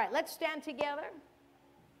 All right, let's stand together.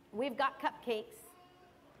 We've got cupcakes.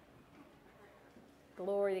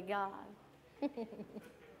 Glory to God.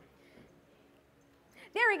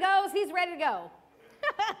 There he goes. He's ready to go.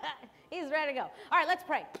 He's ready to go. All right, let's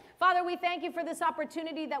pray. Father, we thank you for this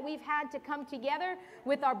opportunity that we've had to come together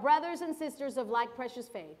with our brothers and sisters of like precious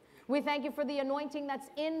faith. We thank you for the anointing that's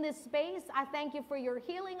in this space. I thank you for your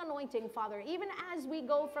healing anointing, Father, even as we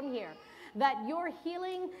go from here, that your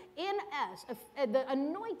healing in us, the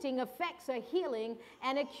anointing affects a healing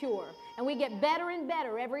and a cure. And we get better and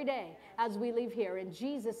better every day as we leave here. In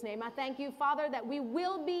Jesus' name, I thank you, Father, that we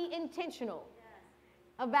will be intentional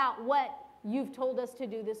about what you've told us to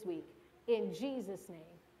do this week. In Jesus' name,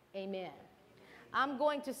 amen. I'm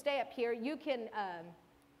going to stay up here. You can,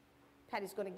 Patty's going to